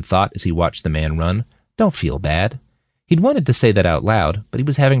 Roland thought as he watched the man run. Don't feel bad. He'd wanted to say that out loud, but he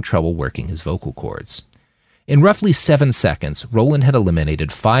was having trouble working his vocal cords. In roughly 7 seconds, Roland had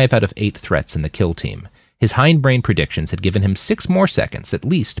eliminated 5 out of 8 threats in the kill team. His hindbrain predictions had given him 6 more seconds, at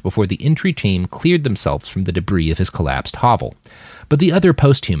least, before the entry team cleared themselves from the debris of his collapsed hovel. But the other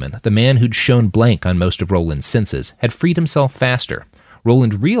posthuman, the man who'd shown blank on most of Roland's senses, had freed himself faster.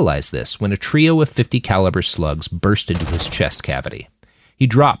 Roland realized this when a trio of 50 caliber slugs burst into his chest cavity. He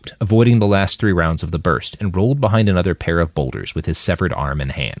dropped, avoiding the last 3 rounds of the burst, and rolled behind another pair of boulders with his severed arm in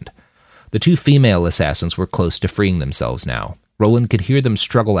hand. The 2 female assassins were close to freeing themselves now. Roland could hear them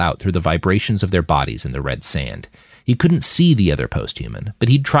struggle out through the vibrations of their bodies in the red sand. He couldn't see the other posthuman, but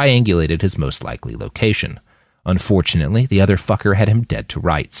he'd triangulated his most likely location. Unfortunately, the other fucker had him dead to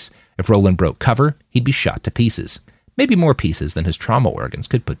rights. If Roland broke cover, he'd be shot to pieces. Maybe more pieces than his trauma organs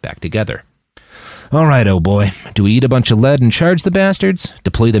could put back together. All right, oh boy, do we eat a bunch of lead and charge the bastards?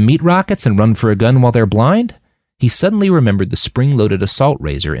 Deploy the meat rockets and run for a gun while they're blind? He suddenly remembered the spring-loaded assault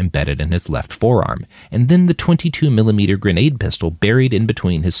razor embedded in his left forearm, and then the 22mm grenade pistol buried in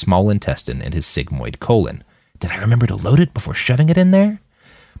between his small intestine and his sigmoid colon. Did I remember to load it before shoving it in there?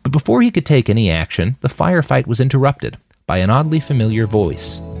 But before he could take any action, the firefight was interrupted by an oddly familiar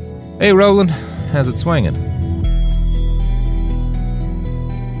voice. Hey, Roland, how's it swinging?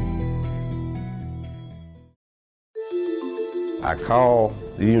 I called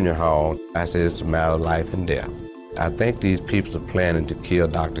the Union Hall. I said it's a matter of life and death. I think these people are planning to kill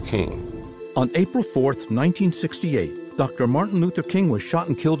Dr. King. On April 4th, 1968, Dr. Martin Luther King was shot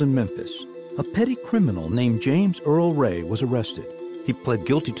and killed in Memphis. A petty criminal named James Earl Ray was arrested. He pled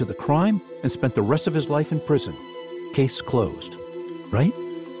guilty to the crime and spent the rest of his life in prison. Case closed. Right?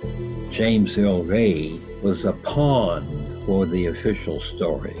 James Earl Ray was a pawn for the official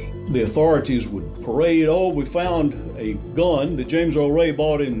story. The authorities would parade, oh, we found a gun that James Earl Ray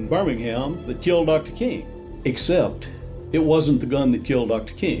bought in Birmingham that killed Dr. King. Except it wasn't the gun that killed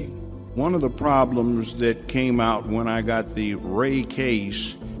Dr. King. One of the problems that came out when I got the Ray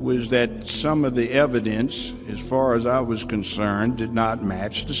case was that some of the evidence, as far as I was concerned, did not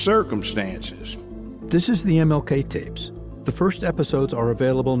match the circumstances. This is the MLK tapes. The first episodes are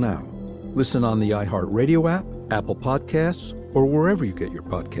available now. Listen on the iHeartRadio app, Apple Podcasts, or wherever you get your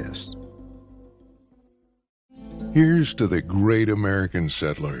podcasts. Here's to the great American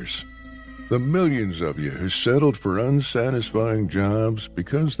settlers. The millions of you who settled for unsatisfying jobs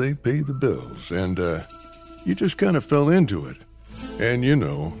because they pay the bills, and you just kind of fell into it. And you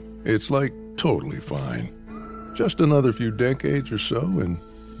know, it's like totally fine. Just another few decades or so, and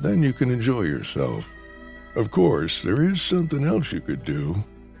then you can enjoy yourself. Of course, there is something else you could do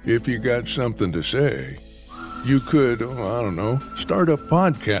if you got something to say. You could, start a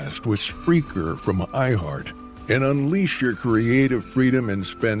podcast with Spreaker from iHeart and unleash your creative freedom and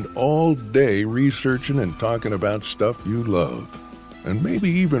spend all day researching and talking about stuff you love. And maybe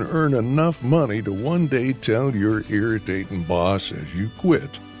even earn enough money to one day tell your irritating boss as you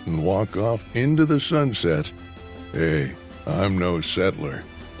quit and walk off into the sunset, hey, I'm no settler.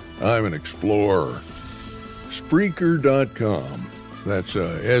 I'm an explorer. Spreaker.com. That's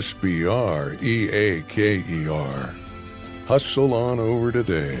Spreaker. Hustle on over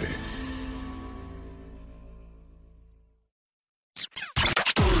today.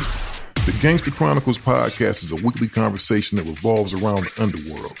 The Gangster Chronicles podcast is a weekly conversation that revolves around the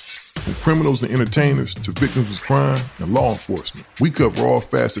underworld. From criminals and entertainers to victims of crime and law enforcement, we cover all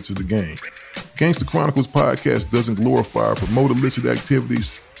facets of the game. Gangster Chronicles podcast doesn't glorify or promote illicit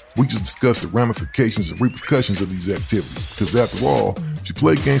activities. We just discuss the ramifications and repercussions of these activities. Because after all, if you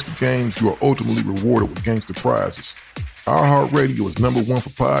play gangster games, you are ultimately rewarded with gangster prizes. iHeartRadio is #1 for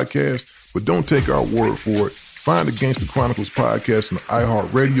podcasts, but don't take our word for it. Find the Gangster Chronicles podcast on the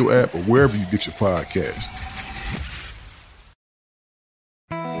iHeartRadio app or wherever you get your podcasts.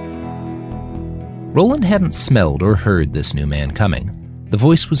 Roland hadn't smelled or heard this new man coming. The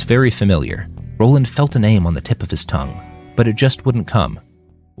voice was very familiar. Roland felt a name on the tip of his tongue, but it just wouldn't come.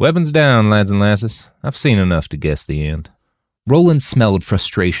 Weapons down, lads and lasses. I've seen enough to guess the end. Roland smelled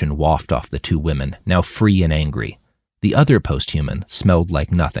frustration waft off the 2 women, now free and angry. The other posthuman smelled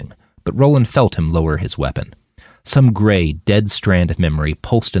like nothing, but Roland felt him lower his weapon. Some gray, dead strand of memory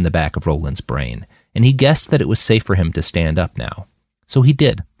pulsed in the back of Roland's brain, and he guessed that it was safe for him to stand up now. So he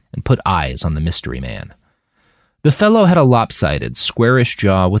did, and put eyes on the mystery man. The fellow had a lopsided, squarish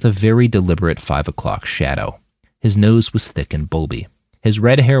jaw with a very deliberate 5 o'clock shadow. His nose was thick and bulby. His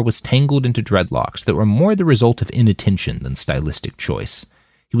red hair was tangled into dreadlocks that were more the result of inattention than stylistic choice.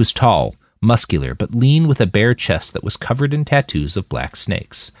 He was tall, muscular, but lean, with a bare chest that was covered in tattoos of black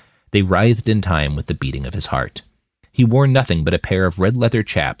snakes. They writhed in time with the beating of his heart. He wore nothing but a pair of red leather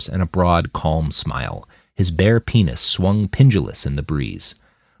chaps and a broad, calm smile. His bare penis swung pendulous in the breeze.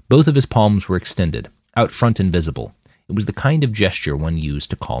 Both of his palms were extended, out front and visible. It was the kind of gesture one used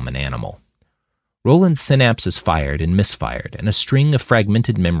to calm an animal. Roland's synapses fired and misfired, and a string of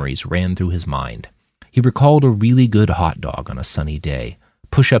fragmented memories ran through his mind. He recalled a really good hot dog on a sunny day,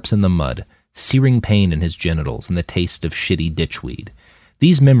 push-ups in the mud, searing pain in his genitals, and the taste of shitty ditchweed.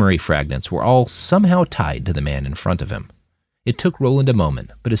 These memory fragments were all somehow tied to the man in front of him. It took Roland a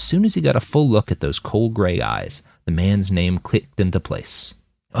moment, but as soon as he got a full look at those cold gray eyes, the man's name clicked into place.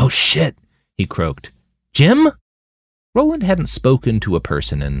 "Oh shit," he croaked. "Jim?" Roland hadn't spoken to a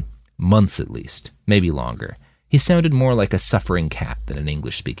person in months at least, maybe longer. He sounded more like a suffering cat than an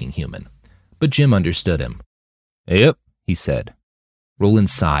English-speaking human. But Jim understood him. "Yep," he said.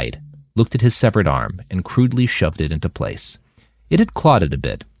 Roland sighed, looked at his severed arm, and crudely shoved it into place. It had clotted a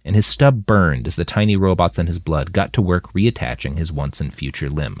bit, and his stub burned as the tiny robots in his blood got to work reattaching his once and future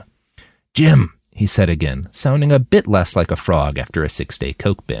limb. "Jim," he said again, sounding a bit less like a frog after a 6-day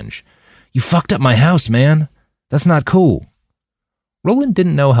coke binge. "You fucked up my house, man. That's not cool." Roland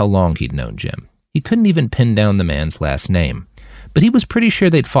didn't know how long he'd known Jim. He couldn't even pin down the man's last name, but he was pretty sure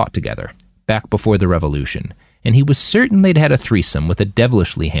they'd fought together, back before the revolution, and he was certain they'd had a threesome with a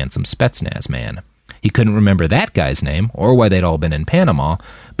devilishly handsome Spetsnaz man. He couldn't remember that guy's name, or why they'd all been in Panama,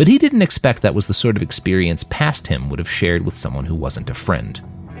 but he didn't expect that was the sort of experience past him would have shared with someone who wasn't a friend.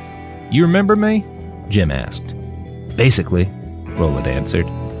 "You remember me?" Jim asked. "Basically," Roland answered.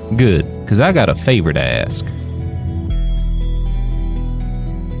 "Good, 'cause I got a favor to ask."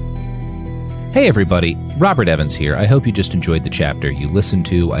 Hey everybody, Robert Evans here. I hope you just enjoyed the chapter you listened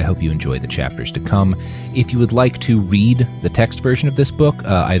to. I hope you enjoy the chapters to come. If you would like to read the text version of this book,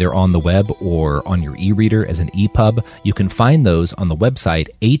 either on the web or on your e-reader as an EPUB, you can find those on the website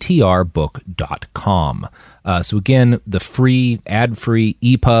atrbook.com. So again, the free, ad-free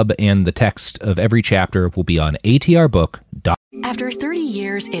EPUB and the text of every chapter will be on atrbook.com. After 30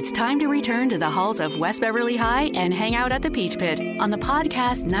 years, it's time to return to the halls of West Beverly High and hang out at the Peach Pit. On the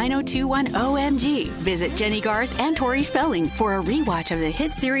podcast 9021 OMG, visit Jenny Garth and Tori Spelling for a rewatch of the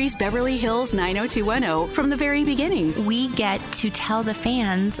hit series Beverly Hills 90210 from the very beginning. We get to tell the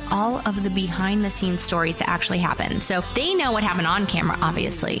fans all of the behind-the-scenes stories that actually happened. So they know what happened on camera,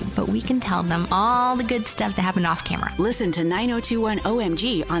 obviously, but we can tell them all the good stuff that happened off camera. Listen to 9021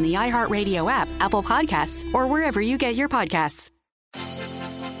 OMG on the iHeartRadio app, Apple Podcasts, or wherever you get your podcasts.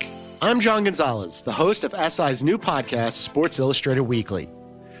 I'm John Gonzalez, the host of SI's new podcast, Sports Illustrated Weekly.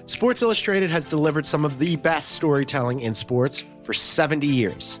 Sports Illustrated has delivered some of the best storytelling in sports for 70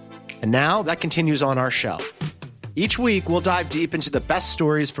 years. And now that continues on our show. Each week, we'll dive deep into the best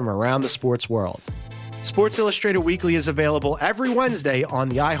stories from around the sports world. Sports Illustrated Weekly is available every Wednesday on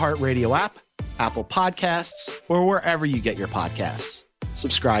the iHeartRadio app, Apple Podcasts, or wherever you get your podcasts.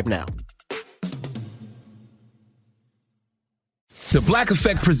 Subscribe now. The Black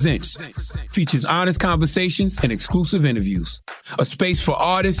Effect Presents features honest conversations and exclusive interviews. A space for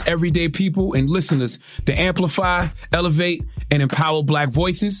artists, everyday people, and listeners to amplify, elevate, and empower Black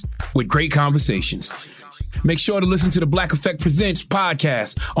voices with great conversations. Make sure to listen to the Black Effect Presents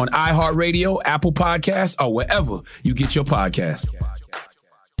podcast on iHeartRadio, Apple Podcasts, or wherever you get your podcasts.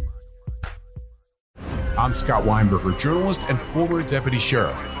 I'm Scott Weinberger, journalist and former deputy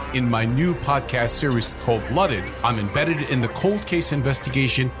sheriff. In my new podcast series, Cold Blooded, I'm embedded in the cold case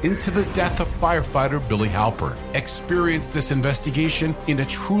investigation into the death of firefighter Billy Halpern. Experience this investigation in a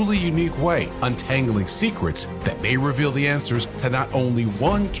truly unique way, untangling secrets that may reveal the answers to not only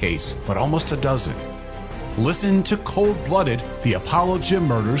one case, but almost a dozen. Listen to Cold Blooded, the Apollo Gym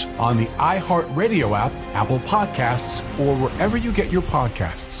Murders on the iHeartRadio app, Apple Podcasts, or wherever you get your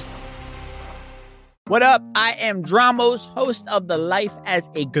podcasts. What up? I am Dramos, host of the Life as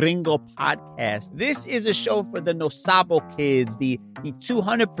a Gringo podcast. This is a show for the No Sabo kids, the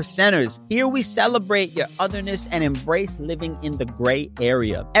 200%ers. Here we celebrate your otherness and embrace living in the gray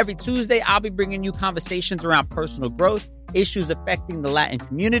area. Every Tuesday, I'll be bringing you conversations around personal growth, issues affecting the Latin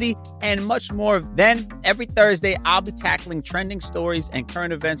community, and much more. Then, every Thursday, I'll be tackling trending stories and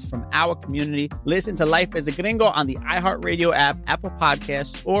current events from our community. Listen to Life as a Gringo on the iHeartRadio app, Apple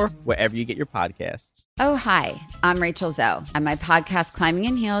Podcasts, or wherever you get your podcasts. Oh, hi, I'm Rachel Zoe, and my podcast, Climbing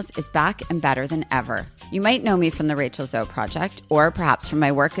in Heels, is back and better than ever. You might know me from the Rachel Zoe Project, or perhaps from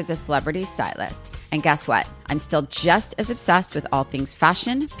my work as a celebrity stylist. And guess what? I'm still just as obsessed with all things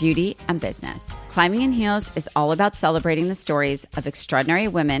fashion, beauty, and business. Climbing in Heels is all about celebrating the stories of extraordinary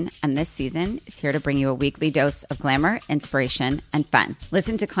women, and this season is here to bring you a weekly dose of glamour, inspiration, and fun.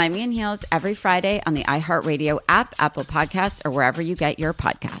 Listen to Climbing in Heels every Friday on the iHeartRadio app, Apple Podcasts, or wherever you get your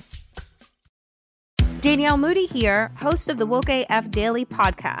podcasts. Danielle Moody here, host of the Woke AF Daily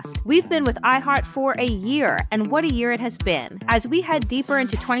podcast. We've been with iHeart for a year, and what a year it has been. As we head deeper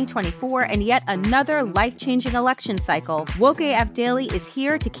into 2024 and yet another life-changing election cycle, Woke AF Daily is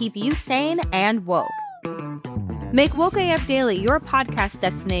here to keep you sane and woke. Make Woke AF Daily your podcast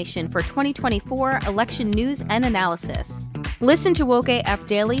destination for 2024 election news and analysis. Listen to Woke AF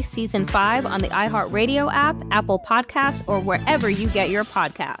Daily Season 5 on the iHeartRadio app, Apple Podcasts, or wherever you get your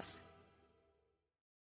podcasts.